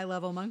 being a high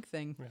level monk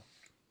thing.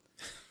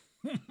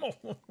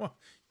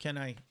 Can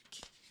I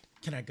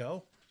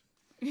go?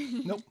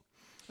 Nope.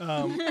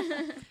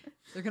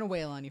 They're gonna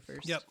wail on you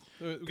first. Yep.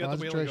 We got the whale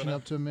concentration going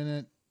up to a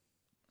minute.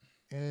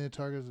 And it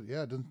targets,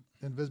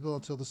 invisible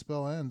until the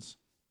spell ends.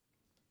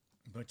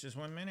 Which is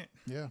 1 minute.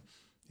 Yeah,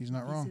 he's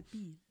not wrong.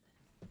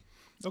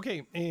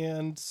 Okay,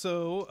 and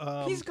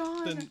so He's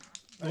gone. Then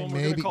I mean, one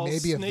we're gonna call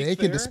maybe if Snake they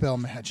can there. dispel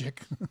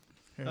magic.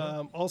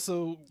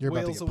 Also, You're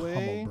about to wails get away.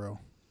 pummeled, bro.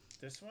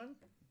 This one?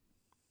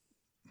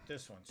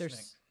 This one. There's-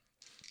 Snake.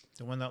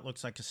 The one that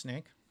looks like a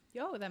snake?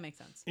 Oh, that makes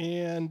sense.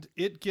 And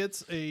it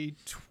gets a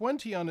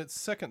 20 on its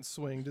second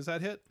swing. Does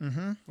that hit?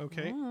 Mm-hmm.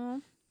 Okay.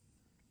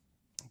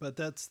 But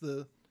that's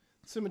the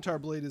scimitar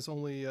blade is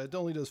only it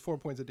only does 4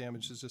 points of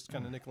damage. It's just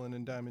kind of nickeling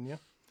and diming you.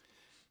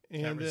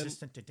 And then,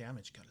 resistant to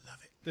damage. Gotta love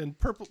it. then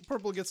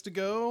purple gets to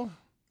go.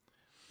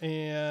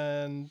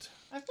 And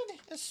I've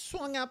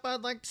swung out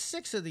about like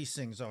 6 of these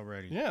things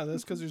already. yeah,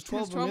 that's because there's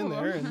 12 of them 12 in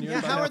of there. them. And you're Yeah,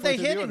 about how are halfway they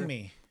through the hitting order.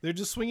 me? They're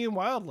just swinging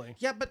wildly.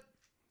 Yeah, but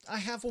I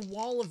have a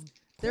wall of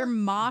They're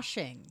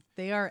moshing.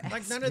 They are Like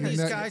none experts. of these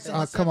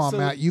guys. Come on, So-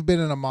 Matt. You've been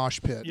in a mosh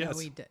pit. Yes. No,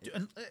 we did.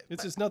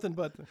 It's just nothing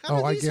but. How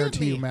do I these hit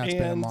guarantee you, me? Matt's been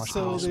in a And mosh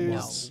so pit.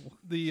 there's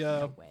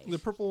No. way. the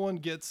purple one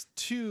gets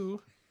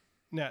 2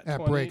 nat At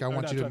 20. break, I or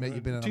want not you to 20, admit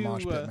you've been in a 2,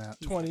 mosh pit, Matt.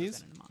 He's never 20s.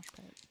 been in a mosh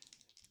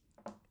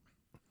pit.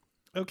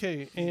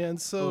 Okay,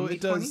 and so Only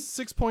it does 20?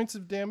 6 points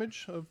of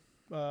damage of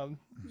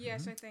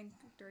Yes, I think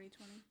dirty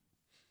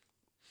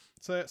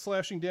 20.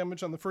 slashing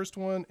damage on the first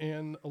one,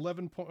 and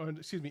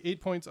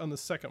 8 points on the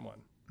second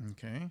one.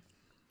 Okay.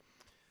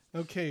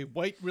 Okay,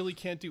 white really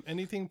can't do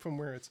anything from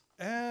where it's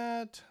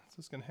at, so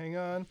it's gonna hang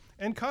on.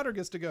 And Cotter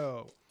gets to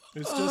go.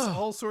 There's just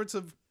all sorts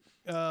of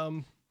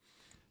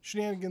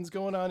shenanigans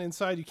going on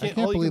inside. You I can't.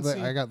 can't all you believe can that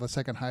see. I got the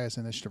second highest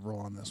initiative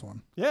roll on this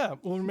one. Yeah,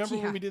 well, remember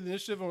Yeah. when we did the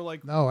initiative and we're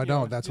like, No, I you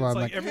don't. That's why it's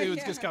I'm like like,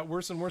 everything just got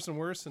worse and worse and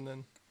worse, and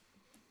then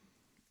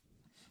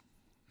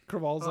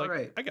Craval's like,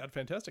 Alright. I got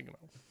fantastic. And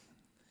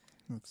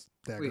all. it's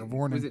dagger Wait, of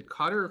warning. was it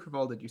Cotter or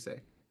Craval? Did you say?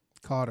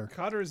 Cotter.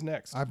 Cotter is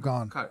next. I've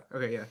gone. Cotter.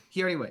 Okay, yeah.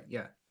 He already went.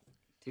 Yeah.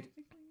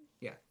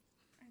 Yeah.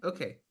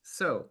 Okay,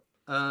 so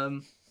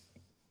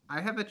I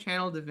have a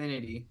channel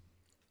divinity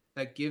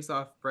that gives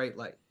off bright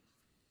light.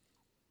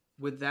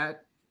 Would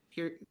that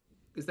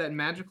is that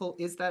magical?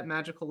 Is that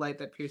magical light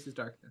that pierces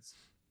darkness?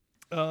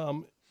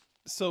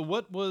 So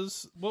what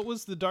was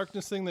the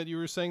darkness thing that you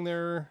were saying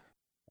there?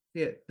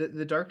 Yeah,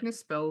 the darkness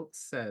spell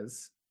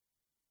says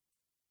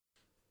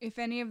If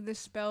any of the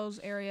spell's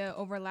area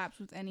overlaps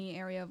with any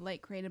area of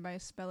light created by a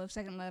spell of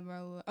second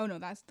level, oh no,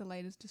 that's the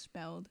light is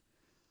dispelled.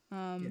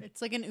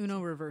 It's like an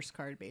Uno reverse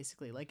card,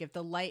 basically. Like if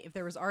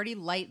there was already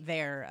light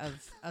there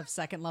of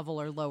second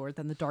level or lower,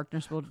 then the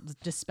darkness will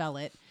dispel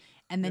it.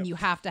 And then you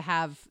have to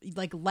have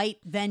like light,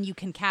 then you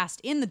can cast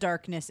in the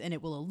darkness and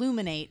it will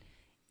illuminate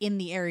in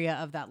the area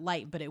of that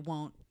light, but it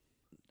won't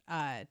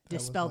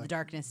dispel the like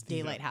darkness.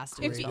 Daylight has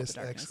to If dispel the Greatest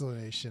darkness.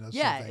 explanation of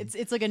Yeah, something.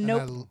 it's like a And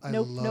nope, I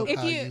nope, love nope. If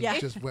how you- you yeah.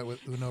 just went with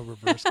Uno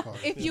reverse card.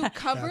 If you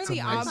cover That's the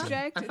amazing.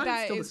 object I thought it's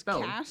that still is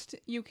dispelled. cast,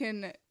 you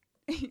can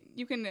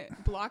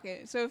block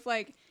it. So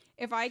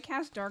if I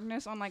cast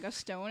darkness on like a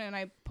stone and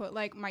I put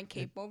like my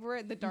cape over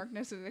it, the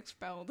darkness is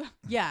expelled.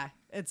 Yeah,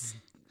 it's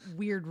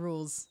weird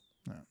rules.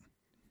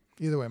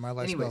 Either way, my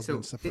life anyway. spell's So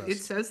been suppressed.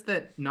 it says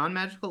that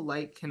non-magical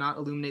light cannot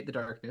illuminate the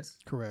darkness,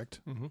 Correct.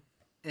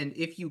 and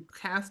if you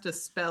cast a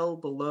spell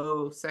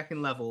below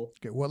second level,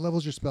 Okay, what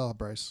level's your spell,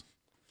 Bryce?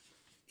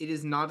 it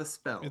is not a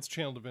spell. It's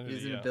channel It divinity.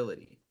 is an Yeah.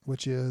 ability.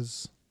 Which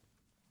is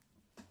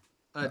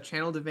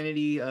Channel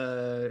divinity.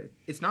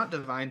 It's not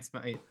divine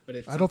smite, but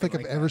it's. I don't think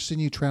something I've like ever that. seen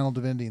you channel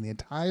divinity in the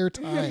entire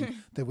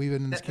time that we've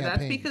been in this That's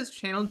campaign. because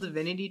channel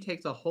divinity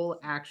takes a whole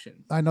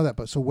action. I know that,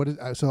 but so what is?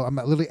 So I'm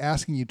literally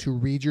asking you to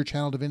read your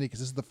channel divinity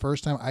because this is the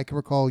first time I can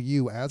recall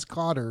you as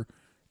Cotter,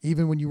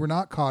 even when you were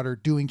not Cotter,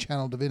 doing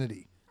channel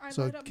divinity. I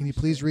So light up can my you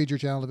please shit. read your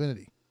channel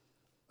divinity?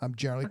 I'm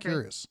generally Okay.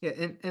 curious. Yeah,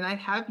 and I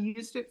have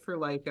used it for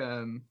like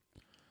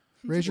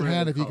Raise your What are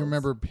hand the if you can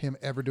calls? remember him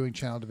ever doing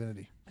channel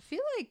divinity. I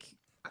feel like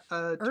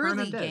turn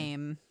early undead.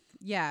 game.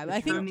 Yeah, The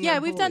I Turn think the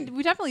we've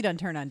Unholy. definitely done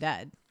turn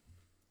undead.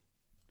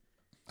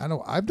 I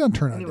know I've done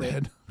turn Anyway.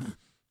 undead.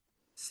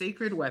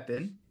 Sacred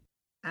weapon.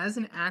 As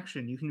an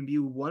action, you can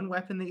imbue one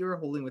weapon that you are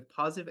holding with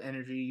positive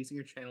energy using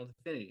your channel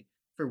divinity.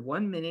 For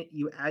 1 minute,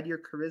 you add your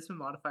charisma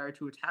modifier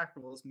to attack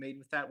rolls made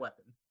with that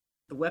weapon.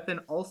 The weapon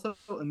also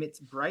emits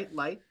bright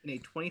light in a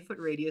 20-foot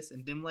radius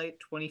and dim light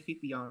 20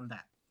 feet beyond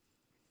that.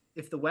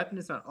 If the weapon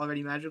is not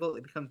already magical,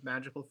 it becomes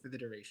magical for the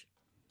duration.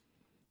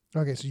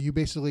 Okay, so you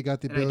basically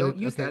got the And I ability.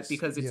 don't use okay, that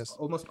because it's yes.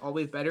 almost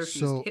always better if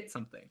you So- just hit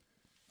something.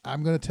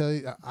 I'm gonna tell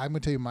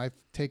you my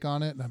take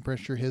on it, and I'm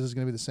pretty sure his is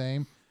gonna be the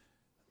same.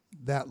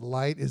 That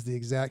light is the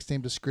exact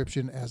same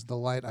description as the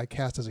light I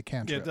cast as a Yeah,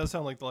 cantrip. it does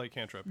sound like the light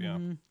cantrip. Yeah.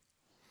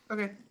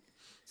 Okay.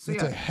 So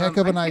It's yeah, a heck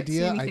of an I can't see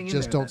idea. I anything in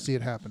just there don't then. see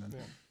it happening.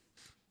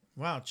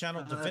 Wow,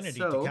 channel divinity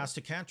so- to cast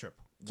a cantrip.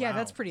 Yeah,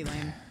 that's Wow. pretty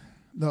lame.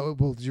 No,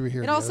 well, did you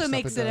hear? It the also other stuff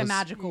makes it a does?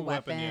 magical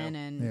Weapon, weapon, yeah.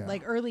 and Yeah.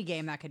 like early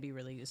game that could be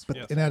really useful.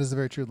 But Yes. and that is the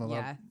very truth.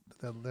 Yeah.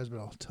 There's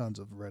been tons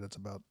of Reddits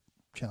about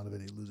channel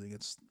divinity looing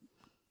its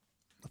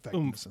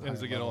effectiveness. Oomph at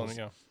as they higher get on. levels.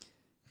 Yeah.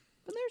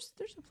 But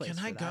there's a place. Can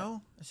for I that.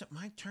 go? Is it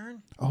my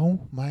turn?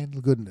 Oh my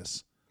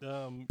goodness!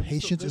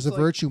 Patience is a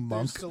virtue,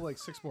 monk. There's still like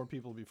 6 more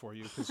people before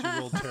you because you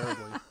rolled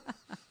terribly.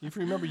 If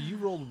you remember, you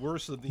rolled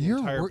worse than the You're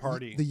entire wor-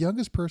 party. The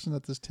youngest person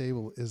at this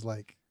table is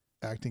like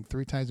acting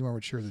 3 times more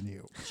mature than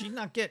you. She's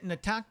not getting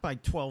attacked by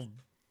 12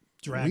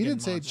 dragon we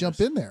didn't say monsters. jump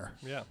in there.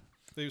 Yeah,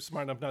 they were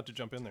smart enough not to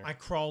jump in there. I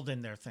crawled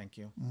in there, thank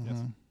you.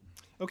 Yes.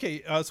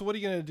 Okay, so what are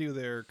you gonna do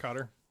there,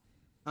 Cotter?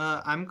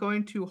 I'm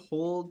going to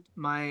hold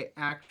my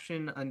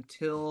action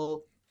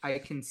until I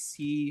can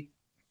see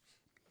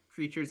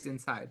creatures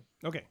inside.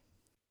 Okay,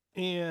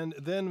 and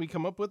then we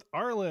come up with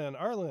Arlen.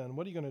 Arlen,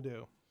 what are you gonna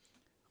do?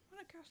 I'm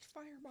gonna cast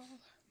fireball.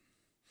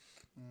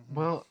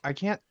 Well, I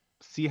can't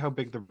see how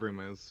big the room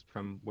is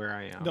from where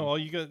I am. No, all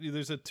you got.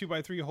 There's a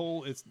 2x3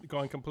 hole. It's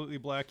gone completely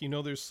black. You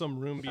know, there's some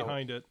room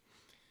behind it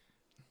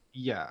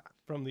Yeah.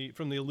 from the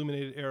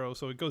illuminated arrow,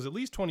 so it goes at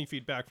least 20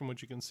 feet back from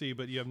what you can see,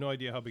 but you have no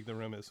idea how big the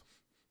room is.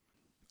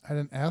 I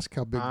didn't ask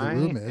how big the I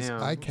room is.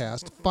 am- I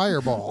cast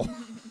fireball.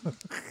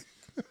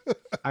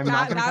 I'm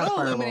not gonna cast That'll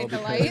fireball illuminate the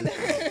because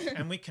light.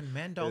 And we can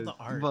mend all the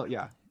art. well,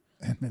 yeah.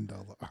 And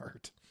Mandela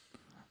art.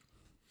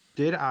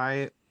 Did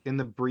I, in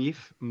the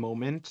brief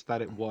moment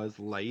that it was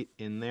light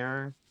in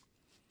there,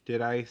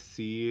 did I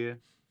see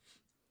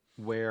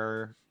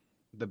where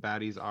the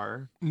baddies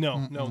are?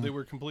 No, they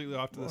were completely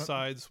off to the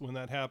sides when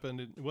that happened.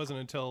 It wasn't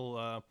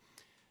until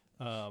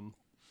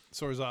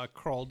Sorzak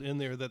crawled in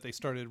there that they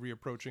started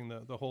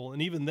reapproaching the hole.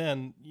 And even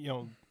then,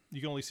 you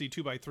can only see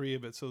 2 by 3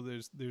 of it. So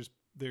there's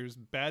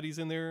baddies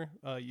in there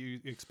you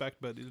expect,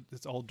 but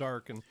it's all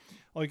dark, and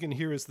all you can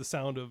hear is the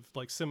sound of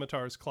like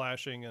scimitars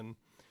clashing and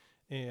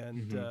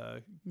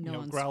No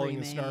one growling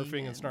and screaming snarfing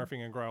and and-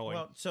 snarfing and growling.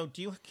 Well, so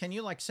can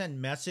you like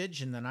send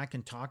message and then I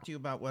can talk to you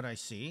about what I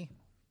see?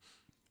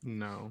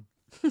 No.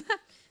 That's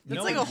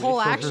No, like a it- whole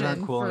Wizards action.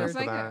 aren't cool for- enough It's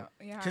like that.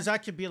 yeah. Because I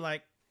could be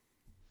like,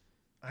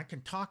 I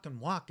can talk and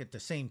walk at the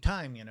same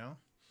time, you know?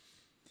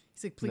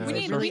 He's like, please, No, We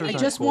need- sorcerers we I need- aren't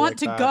just cool want like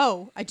to that.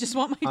 go. I just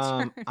want my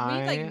turn. we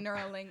need like I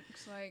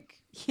Neuralinks,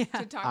 like Yeah. to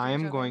talk to each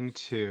I'm other. going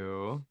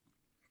to.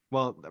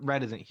 Well,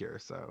 Red isn't here,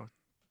 so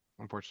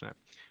unfortunate.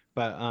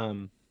 But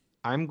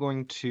I'm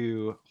going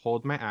to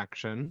hold my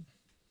action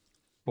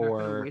You're not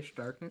gonna for wish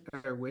darkness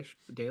or wish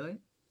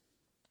daylight.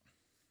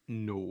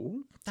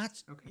 no.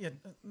 That's Okay. yeah,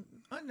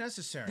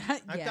 unnecessary.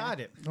 That- I yeah. got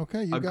it.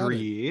 Okay, you got it.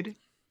 Agreed.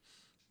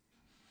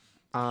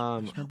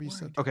 Just remember you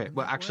said Okay.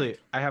 Well, actually,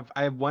 I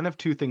have one of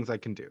two things I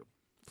can do.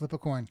 flip a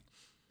coin.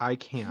 I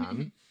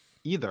can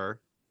either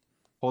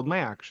hold my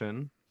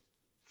action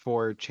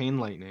for chain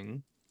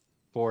lightning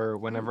for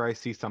whenever I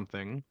see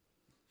something,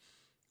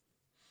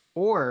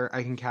 or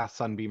I can cast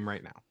sunbeam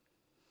right now.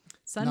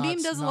 Sunbeam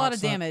Not- does a not lot of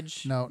sun-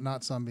 damage. No,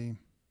 not sunbeam.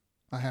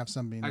 I have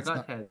sunbeam. I It's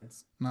got not,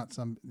 heads. not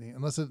sunbeam.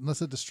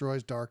 Unless it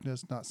destroys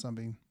darkness, not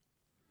sunbeam.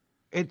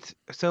 It's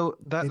so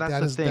that's That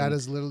the is thing. that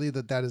is literally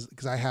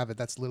because I have it.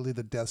 That's literally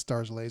the Death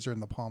Star's laser in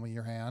the palm of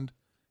your hand,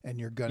 and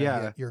you're gonna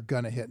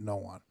Yeah. hit no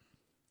one.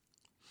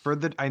 For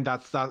the and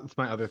that's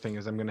my other thing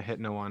is I'm gonna hit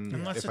no one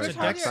Unless if it's I a cast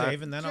deck that.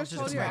 save, and then I'll Just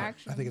just hold your roll.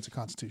 action. I think it's a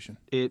Constitution.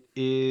 It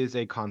is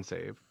a con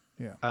save.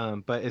 Yeah.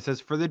 But it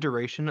says for the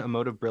duration, a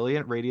mode of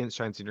brilliant radiance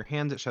shines in your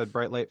hands. It shed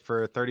bright light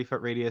for a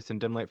 30-foot radius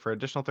and dim light for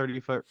additional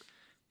 30-foot.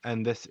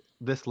 And this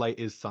light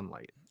is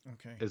sunlight,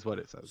 Okay. is what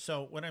it says.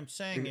 So what I'm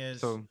saying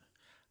is, So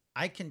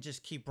I can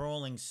just keep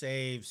rolling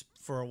saves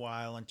for a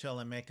while until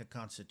I make a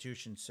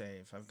Constitution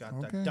save. I've got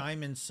Okay. the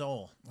Diamond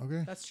Soul.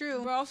 Okay. That's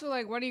true. But also,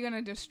 like, what are you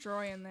gonna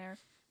destroy in there?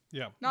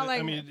 Yeah. Not like-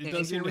 I mean, it Yeah,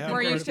 does seem to we're have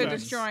We're used to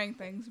artifacts. destroying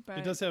things, but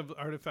It does have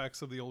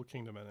artifacts of the old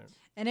kingdom in it.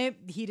 And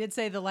he did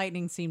say the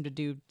lightning seemed to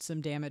do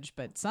some damage,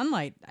 but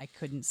sunlight I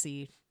couldn't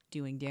see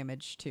doing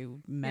damage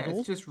to Yeah, metal.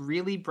 it's just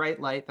really bright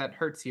light that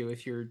hurts you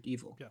if you're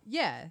evil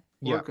Yeah.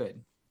 or Yeah.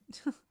 good.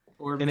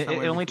 Or and it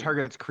somewhere only between.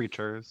 targets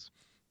creatures.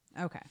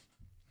 Okay.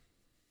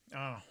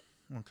 Oh,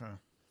 okay.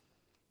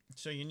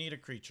 So you need a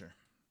creature.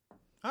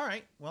 All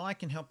right. Well, I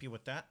can help you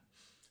with that.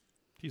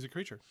 He's a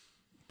creature.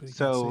 But he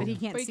So- can't But see he him.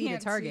 can't But he see can't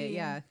the target. see.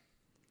 Yeah.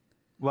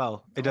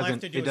 Well, it All I have doesn't.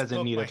 to do It is doesn't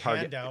poke need my a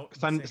target. hand out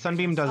and say,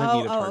 Sunbeam doesn't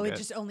need a target. It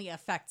just only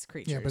affects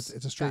creatures. Yeah, but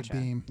it's a straight Gotcha.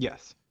 beam.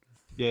 Yes.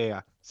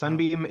 Yeah.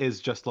 Sunbeam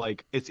is just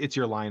like it's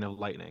your line of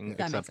lightning,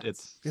 That makes except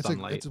sense. it's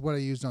sunlight. It's what I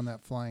used on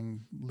that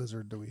flying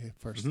lizard that we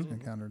 1st Mhm.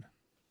 encountered.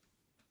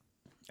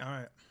 All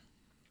right.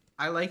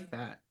 I like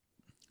that.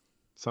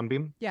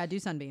 Sunbeam. Yeah, do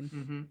sunbeam.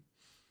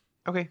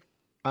 Mm-hmm. Okay.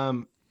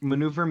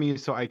 Maneuver me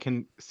so I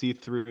can see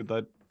through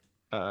the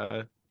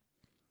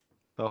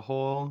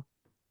hole,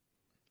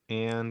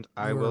 and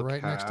I You will were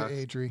right cast. next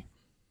to Adri.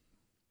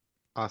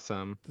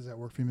 Awesome. Does that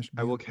work for you, Mr.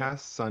 I will Bean?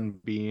 cast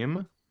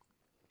Sunbeam.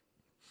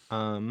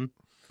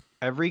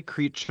 Every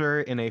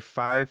creature in a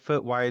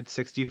 5-foot wide,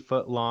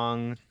 60-foot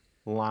long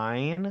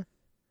line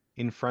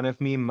in front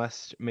of me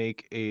must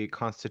make a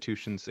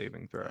Constitution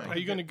saving throw. Are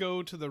you going to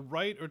go to the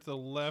right or to the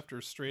left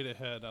or straight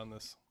ahead on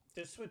this?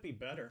 This would be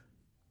better.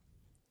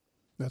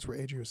 That's where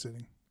Adri was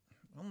sitting.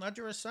 I'll nudge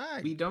her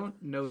aside. We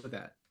don't know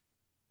that.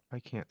 I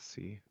can't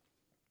see.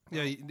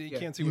 Yeah, you Yeah.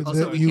 can't see You what's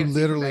Also, li- we inside. you can't see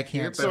from literally back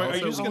here, can't but see. So are you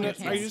also just we gonna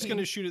can't are you just see.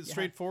 gonna shoot it Yeah.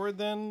 straight forward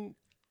then?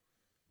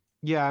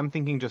 Yeah, I'm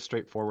thinking just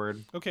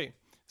straightforward. Okay,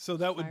 so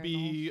that would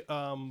be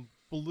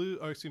blue.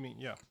 Or excuse me,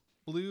 yeah,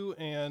 blue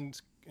and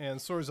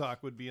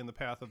Sorzak would be in the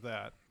path of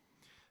that.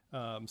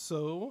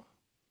 So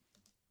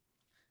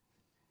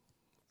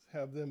let's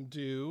have them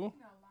do.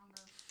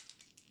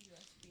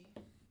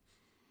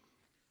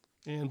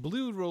 And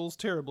blue rolls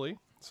terribly,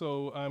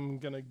 so I'm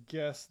gonna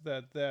guess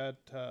that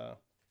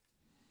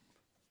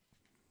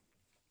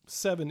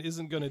 7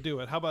 isn't gonna do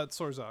it. How about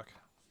Sorzak?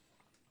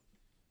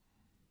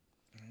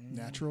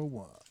 Natural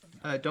 1.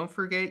 Don't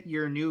forget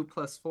your new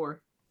 +4.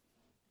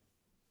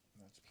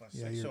 That's plus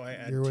Yeah, 6. you're- So I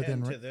add you're 10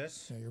 within to ra-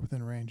 this. Yeah, you're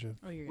within range of.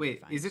 Oh, you're gonna be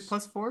Wait, fine. is it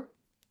 +4?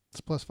 It's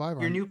 +5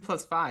 on Your new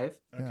 +5.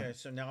 Okay, Yeah.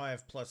 so now I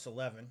have plus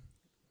 11.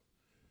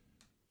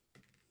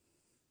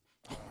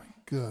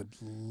 Good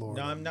lord.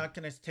 No, I'm not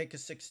going to take a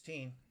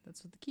 16.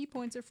 That's what the key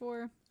points are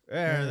for.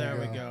 There There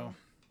we you go.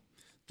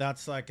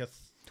 That's like a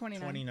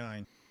 29.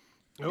 29.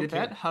 Okay. Did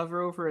that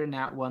hover over a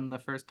nat 1 the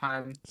first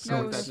time? So No,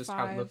 Or it was was that just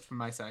how it 5. looked from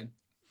my side?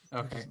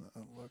 Okay.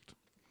 Looked.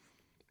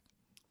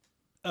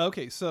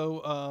 Okay,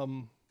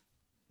 so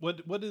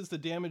what is the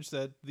damage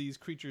that these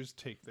creatures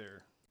take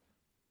there?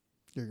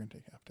 You're gonna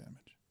take half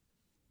damage.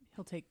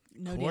 He'll take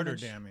no Quarter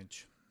damage.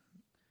 damage.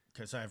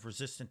 Because I have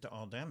resistant to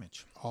all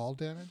damage, All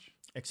damage.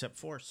 except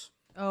force.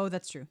 Oh,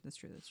 that's true. That's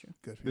true. That's true.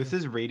 Good. For This you.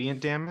 is radiant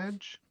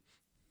damage,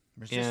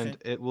 and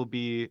Resistant. it will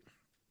be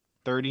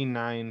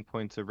 39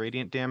 points of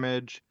radiant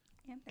damage.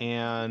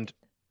 And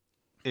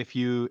if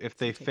they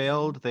take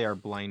failed, they are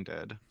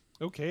blinded.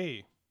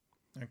 Okay.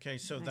 Okay,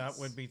 so Nice. that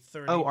would be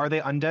 30. Oh, are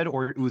they undead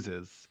or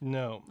oozes?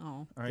 No. Oh.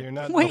 All right. They're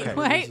not. Wait, Okay.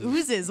 why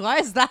oozes? Why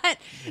is that?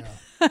 It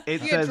You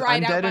get says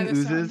dried out undead by and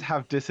the sun. oozes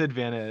have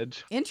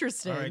disadvantage.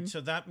 Interesting. All right, so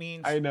that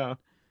means I know.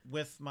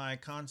 with my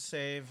con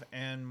save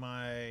and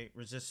my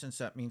resistance,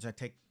 that means I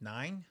take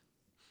 9,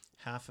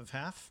 half of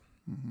half.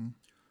 Mm-hmm.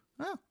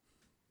 Oh,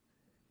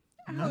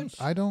 Ouch.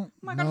 I don't. Oh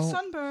my god, a know.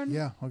 sunburn.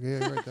 Yeah. Okay.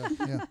 Yeah, right there.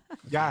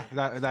 Yeah.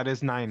 Yeah, that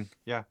is 9.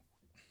 Yeah.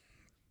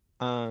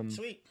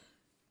 sweet.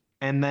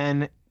 And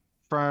then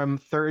from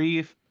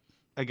 30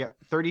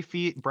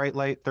 feet bright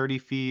light, 30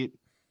 feet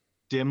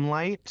dim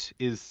light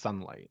is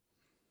sunlight.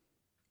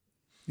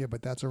 Yeah,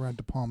 but that's around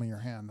the palm of your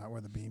hand, not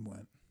where the beam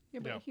went.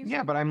 Yeah, but Yeah. he's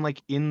Yeah, but I'm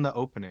like in the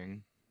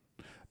opening.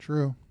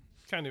 True.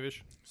 Kind of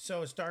ish.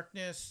 So is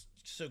darkness?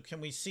 So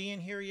can we see in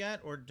here yet,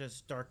 or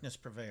does darkness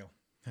prevail?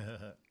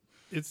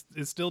 It's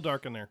still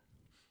dark in there.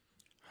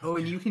 Oh,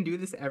 and you can do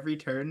this every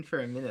turn for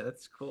a minute.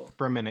 That's cool.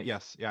 For a minute,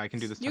 yes. Yeah, I can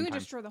do this 10 You can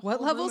times. destroy the What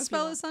whole level room if you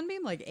spell want. is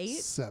Sunbeam? Like 8?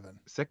 7.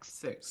 6?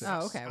 6.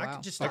 Oh, okay. I Wow.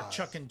 could just start 5,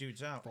 chucking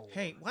dudes out. 4.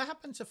 Hey, what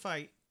happens if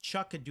I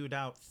chuck a dude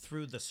out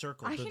through the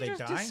circle? I Do can they just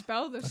die?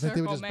 dispel the I think they would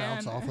circle, just man.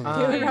 bounce off of it.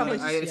 They would probably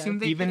I just- assume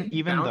they Even- can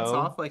even bounce though-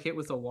 off like it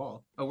was a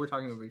wall. Oh, we're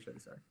talking over each other.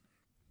 Sorry.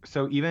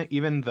 So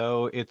even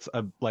though it's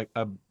a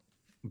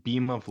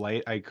beam of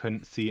light, I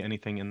couldn't see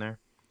anything in there.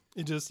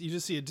 You just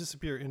see it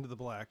disappear into the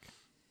black.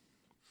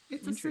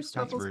 It's a Interesting.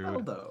 6th level That's spell,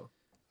 rude. though.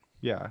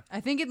 Yeah. I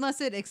think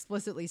unless it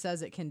explicitly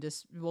says it can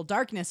well,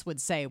 darkness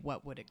would say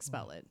what would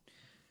expel it.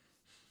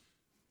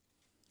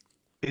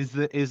 Is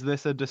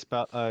this a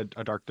dispel a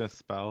darkness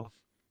spell?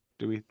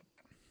 Do we?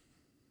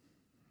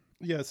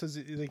 Yeah, it says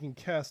they can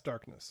cast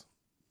darkness.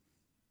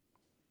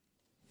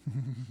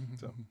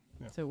 So,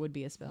 yeah. So it would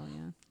be a spell,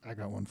 yeah. I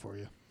got one for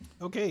you.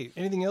 Okay.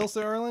 Anything else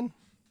there, Arlen?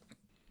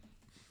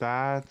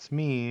 That's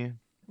me.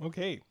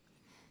 Okay.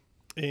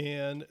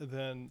 And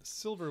then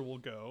Silver will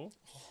go.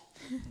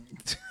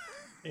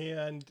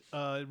 And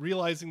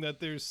realizing that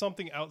there's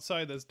something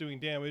outside that's doing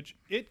damage,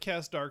 it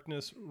casts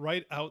darkness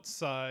right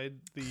outside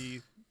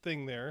the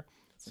thing there.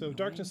 So annoying.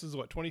 darkness is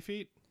what, 20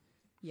 feet?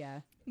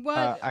 Yeah.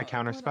 What? A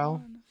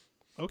counterspell?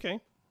 Okay.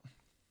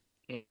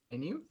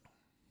 Can you?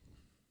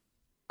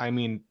 I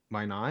mean,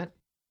 why not?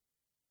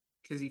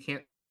 Because you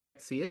can't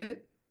see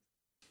it.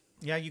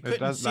 Yeah, you That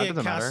couldn't does- see that it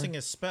doesn't matter. casting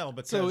a spell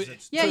because So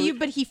it's Yeah, So-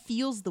 but he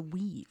feels the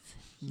weave.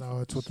 No,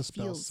 it's what the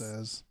spell Feels-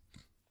 says.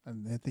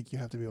 And I think you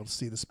have to be able to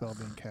see the spell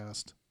being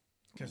cast.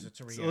 because it's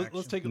a So reaction.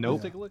 let's take a Nope.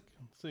 let's take a look.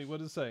 See, what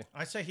does it say?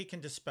 I say he can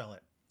dispel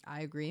it.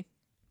 I agree.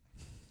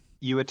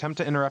 You attempt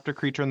to interrupt a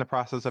creature in the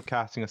process of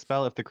casting a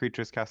spell. If the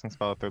creature is casting a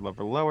spell at 3rd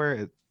level or lower,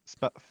 it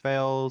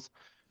fails.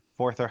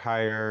 4th or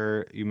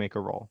higher, you make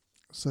a roll.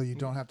 So you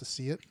don't have to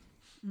see it.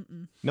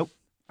 Mm-mm. Nope.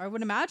 I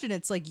would imagine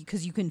it's like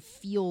because you can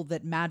feel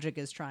that magic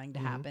is trying to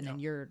happen, and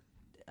you're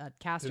a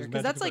caster. There's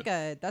Because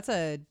magic that's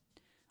a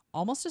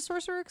almost a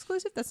sorcerer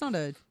exclusive. That's not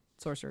a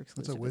sorcerer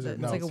exclusive. is wizard. it?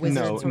 No, It's like a it's-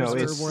 wizard, No,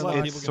 sorcerer, it's warlock.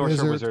 people can- sorcerer,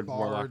 Wizards, wizard,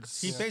 warlock.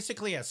 bards. He Yeah.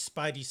 basically has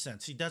spidey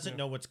sense. He doesn't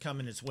know what's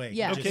coming his way.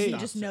 Yeah, Okay. he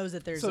just knows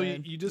that there's So a.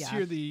 you just yeah.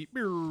 hear the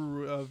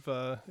brrr of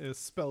a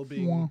spell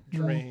being Wah,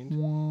 drained,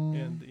 wah.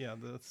 and yeah,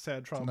 the sad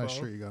It's a trombone. nice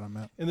shirt you got on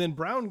that. And then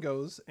Brown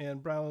goes,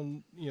 and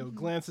Brown,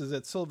 glances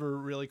at Silver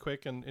really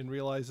quick and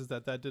realizes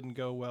that didn't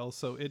go well.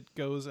 So it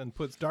goes and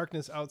puts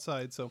darkness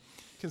outside. So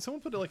can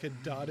someone put like a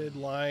dotted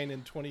line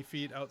in 20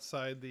 feet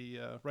outside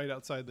the, right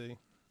outside the,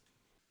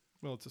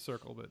 well, it's a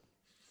circle, but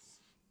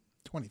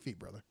 20 feet,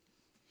 brother.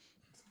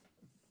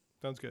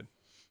 sounds good.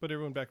 Put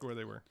everyone back where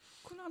they were.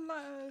 Come on,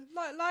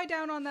 lie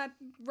down on that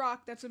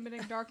rock that's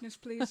emitting darkness,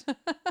 please.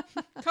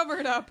 Cover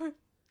it up.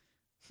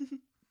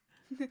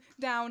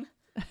 Down.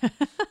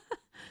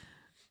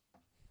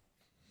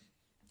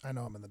 I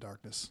know I'm in the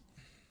darkness.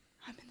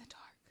 I'm in the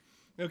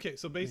dark. Okay,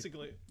 so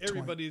basically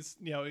everybody's,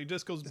 it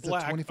just goes It's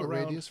black a 20-foot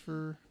around. radius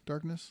for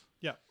darkness?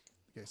 Yeah.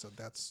 Okay, so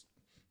that's...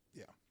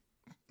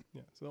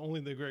 Yeah, so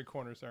only the gray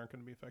corners aren't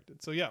going to be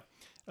affected. So yeah,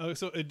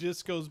 so it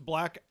just goes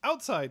black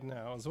outside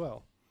now as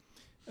well.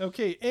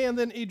 Okay, and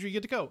then Adri, you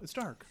get to go. It's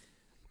dark.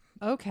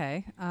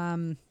 Okay. I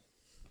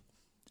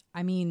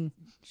mean,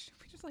 Should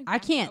we just, like, I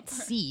back can't up?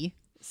 see,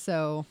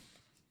 so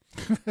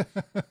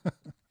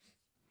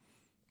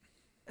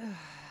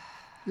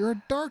You're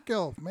a dark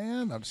elf,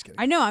 man. I'm just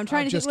kidding. I know I'm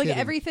trying to just think. Like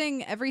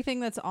kidding. everything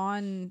that's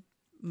on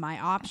my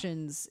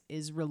options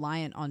is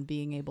reliant on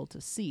being able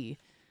to see.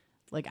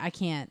 Like I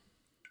can't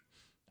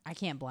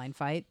blind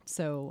fight,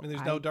 so And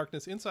there's I- no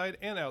darkness inside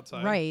and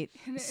outside. right.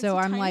 And it's So a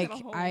I'm tiny like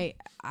little hole.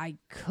 I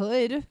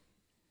could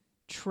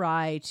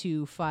try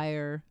to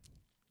fire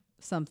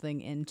something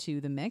into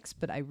the mix,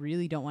 but I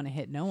really don't want to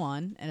hit no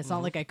one. And it's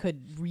not like I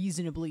could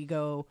reasonably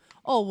go,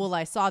 oh, well,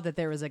 I saw that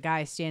there was a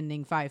guy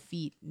standing 5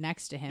 feet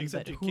next to him,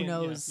 Except but you who can't,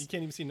 knows? you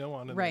can't even see no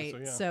one in Right.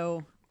 there, so yeah.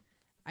 So,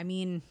 I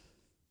mean,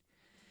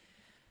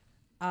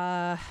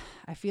 I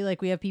feel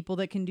like we have people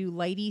that can do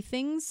lighty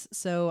things.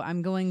 So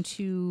I'm going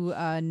to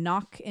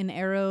knock an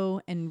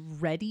arrow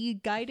and ready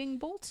guiding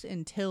bolt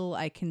until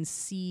I can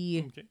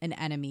see Okay. an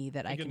enemy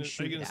that I can Are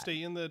shoot you going to at.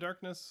 stay in the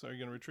darkness? Or are you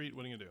going to retreat?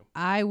 What are you going to do?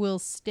 I will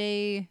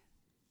stay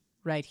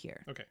right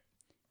here. Okay.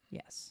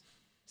 Yes.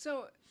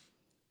 So,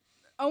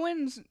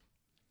 Owen's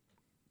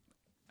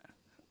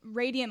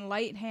radiant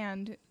light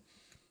hand,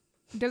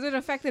 does it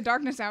affect the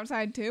darkness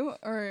outside too?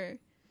 Or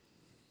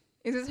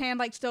is his hand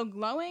like still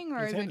glowing? Or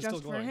His is hand it is still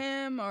just for glowing.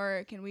 him?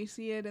 Or can we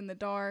see it in the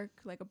dark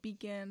like a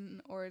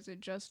beacon? Or is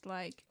it just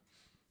like.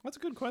 That's a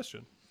good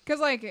question. Because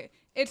like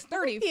it's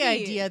 30 The feet.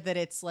 idea that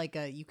it's like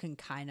you can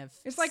kind of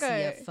It's like see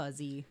a a-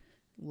 fuzzy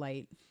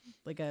light,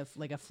 like a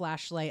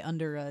flashlight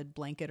under a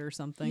blanket or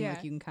something. Yeah.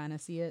 Like you can kind of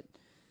see it.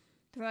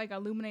 To like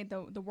illuminate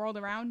the world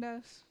around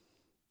us.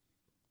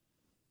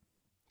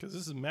 Because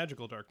this is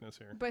magical darkness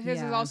here. But his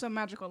is Yeah. also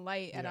magical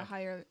light at Yeah.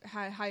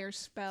 a higher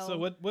spell. So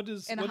what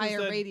does in a what does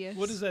higher that, radius.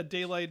 What does that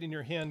daylight in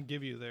your hand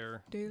give you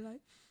there?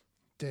 Daylight.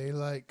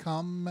 Daylight,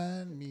 come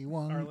and me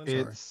one. Arlen? Sorry.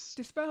 It's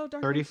Dispel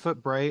darkness.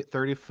 30-foot bright,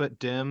 30-foot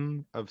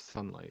dim of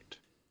sunlight.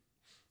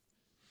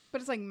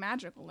 But it's like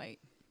magical light.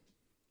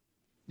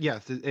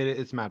 Yes,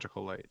 it's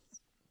magical light.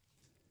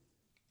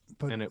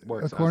 But and it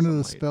works according to as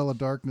the sunlight. spell of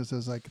darkness,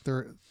 is like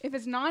third, If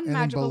it's and then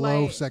non-magical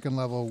below light, second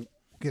level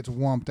gets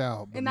whomped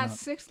out. But and not,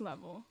 that's 6th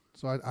level.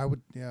 so I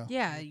would, yeah.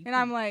 Yeah. And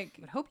I'm like,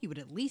 would hope you would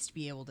at least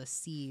be able to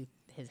see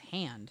his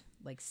hand,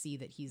 like see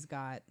that he's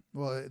got.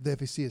 Well, if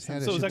you see his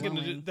hand, So it is should- that going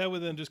to glowing. that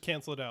would then just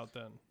cancel it out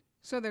then?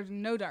 so there's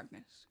no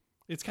darkness.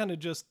 It's kind of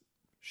just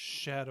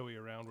shadowy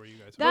around where you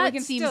guys are. But we That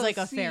can seems still like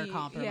a fair see-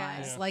 compromise.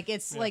 yeah. Like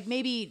it's Yeah. like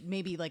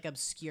maybe like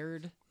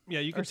obscured. Yeah,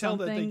 you or can tell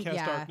that they something, cast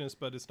yeah. darkness,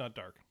 but it's not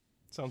dark.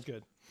 Sounds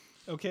good.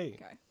 Okay.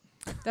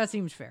 Okay. That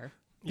seems fair.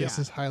 This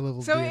is high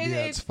level So D&D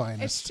at it's its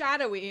finest. It's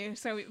shadowy,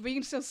 so we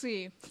can still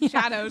see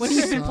shadows. When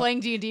you've been playing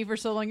D&D for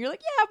so long, you're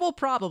like, yeah, well,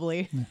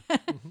 probably.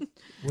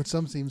 What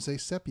some teams say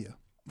sepia.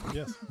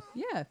 Yes.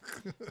 Yeah.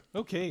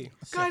 Okay.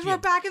 Guys, we're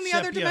back in the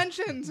other Sepia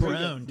dimensions.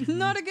 Browned.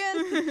 Not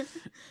again.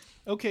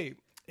 Okay.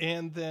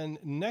 And then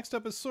next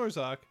up is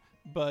Sorzak,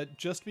 but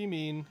just be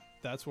mean.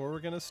 That's where we're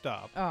going to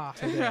stop. Oh.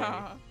 today.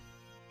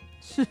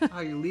 Oh,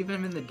 you're leaving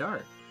him in the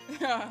dark.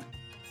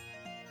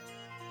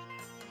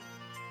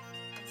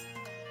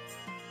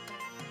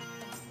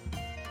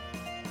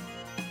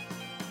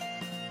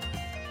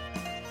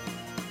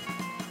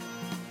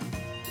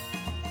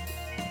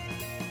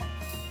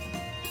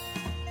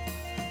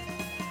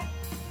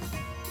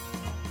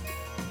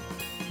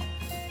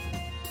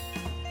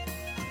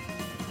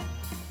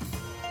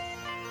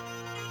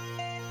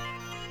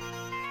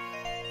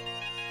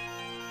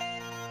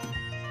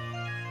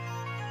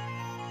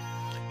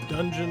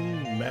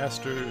 Dungeon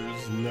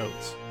Master's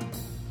Notes.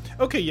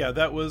 Okay, yeah,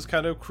 that was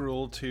kind of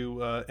cruel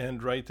to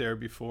end right there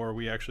before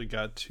we actually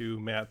got to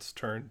Matt's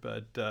turn.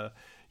 But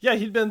yeah,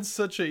 he'd been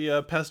such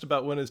a pest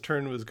about when his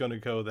turn was going to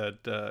go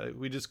that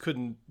we just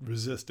couldn't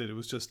resist it. It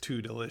was just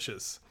too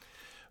delicious.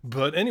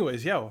 But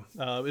anyways, yeah,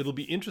 it'll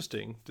be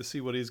interesting to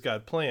see what he's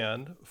got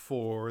planned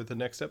for the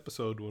next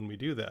episode when we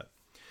do that.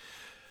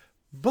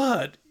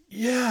 But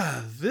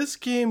yeah, this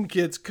game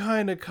gets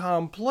kind of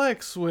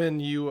complex when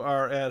you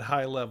are at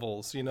high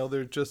levels. You know,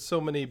 there's just so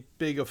many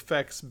big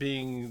effects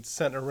being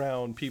sent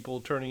around,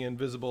 people turning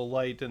invisible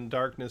light and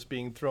darkness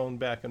being thrown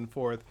back and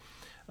forth.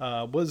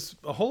 Was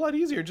a whole lot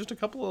easier just a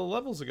couple of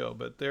levels ago,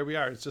 but there we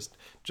are. It's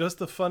just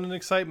the fun and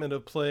excitement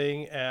of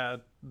playing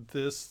at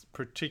this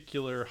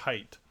particular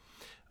height.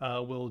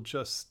 We'll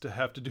just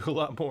have to do a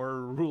lot more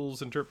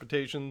rules,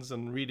 interpretations,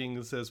 and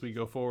readings as we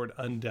go forward,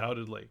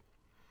 undoubtedly.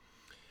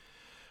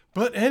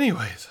 But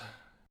anyways,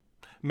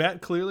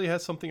 Matt clearly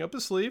has something up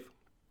his sleeve,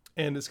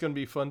 and it's going to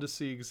be fun to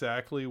see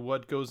exactly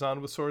what goes on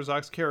with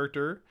Sorzak's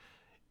character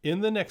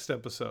in the next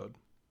episode.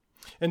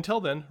 Until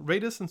then,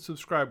 rate us and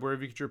subscribe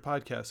wherever you get your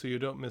podcasts so you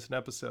don't miss an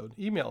episode.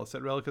 Email us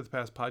at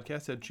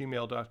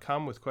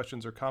relicofthepastpodcast@gmail.com with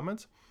questions or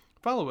comments.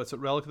 Follow us at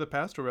Relic of the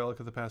Past or Relic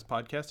of the Past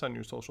Podcast on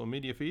your social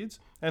media feeds.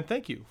 And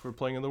thank you for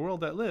playing in the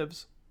world that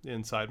lives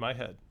inside my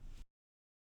head.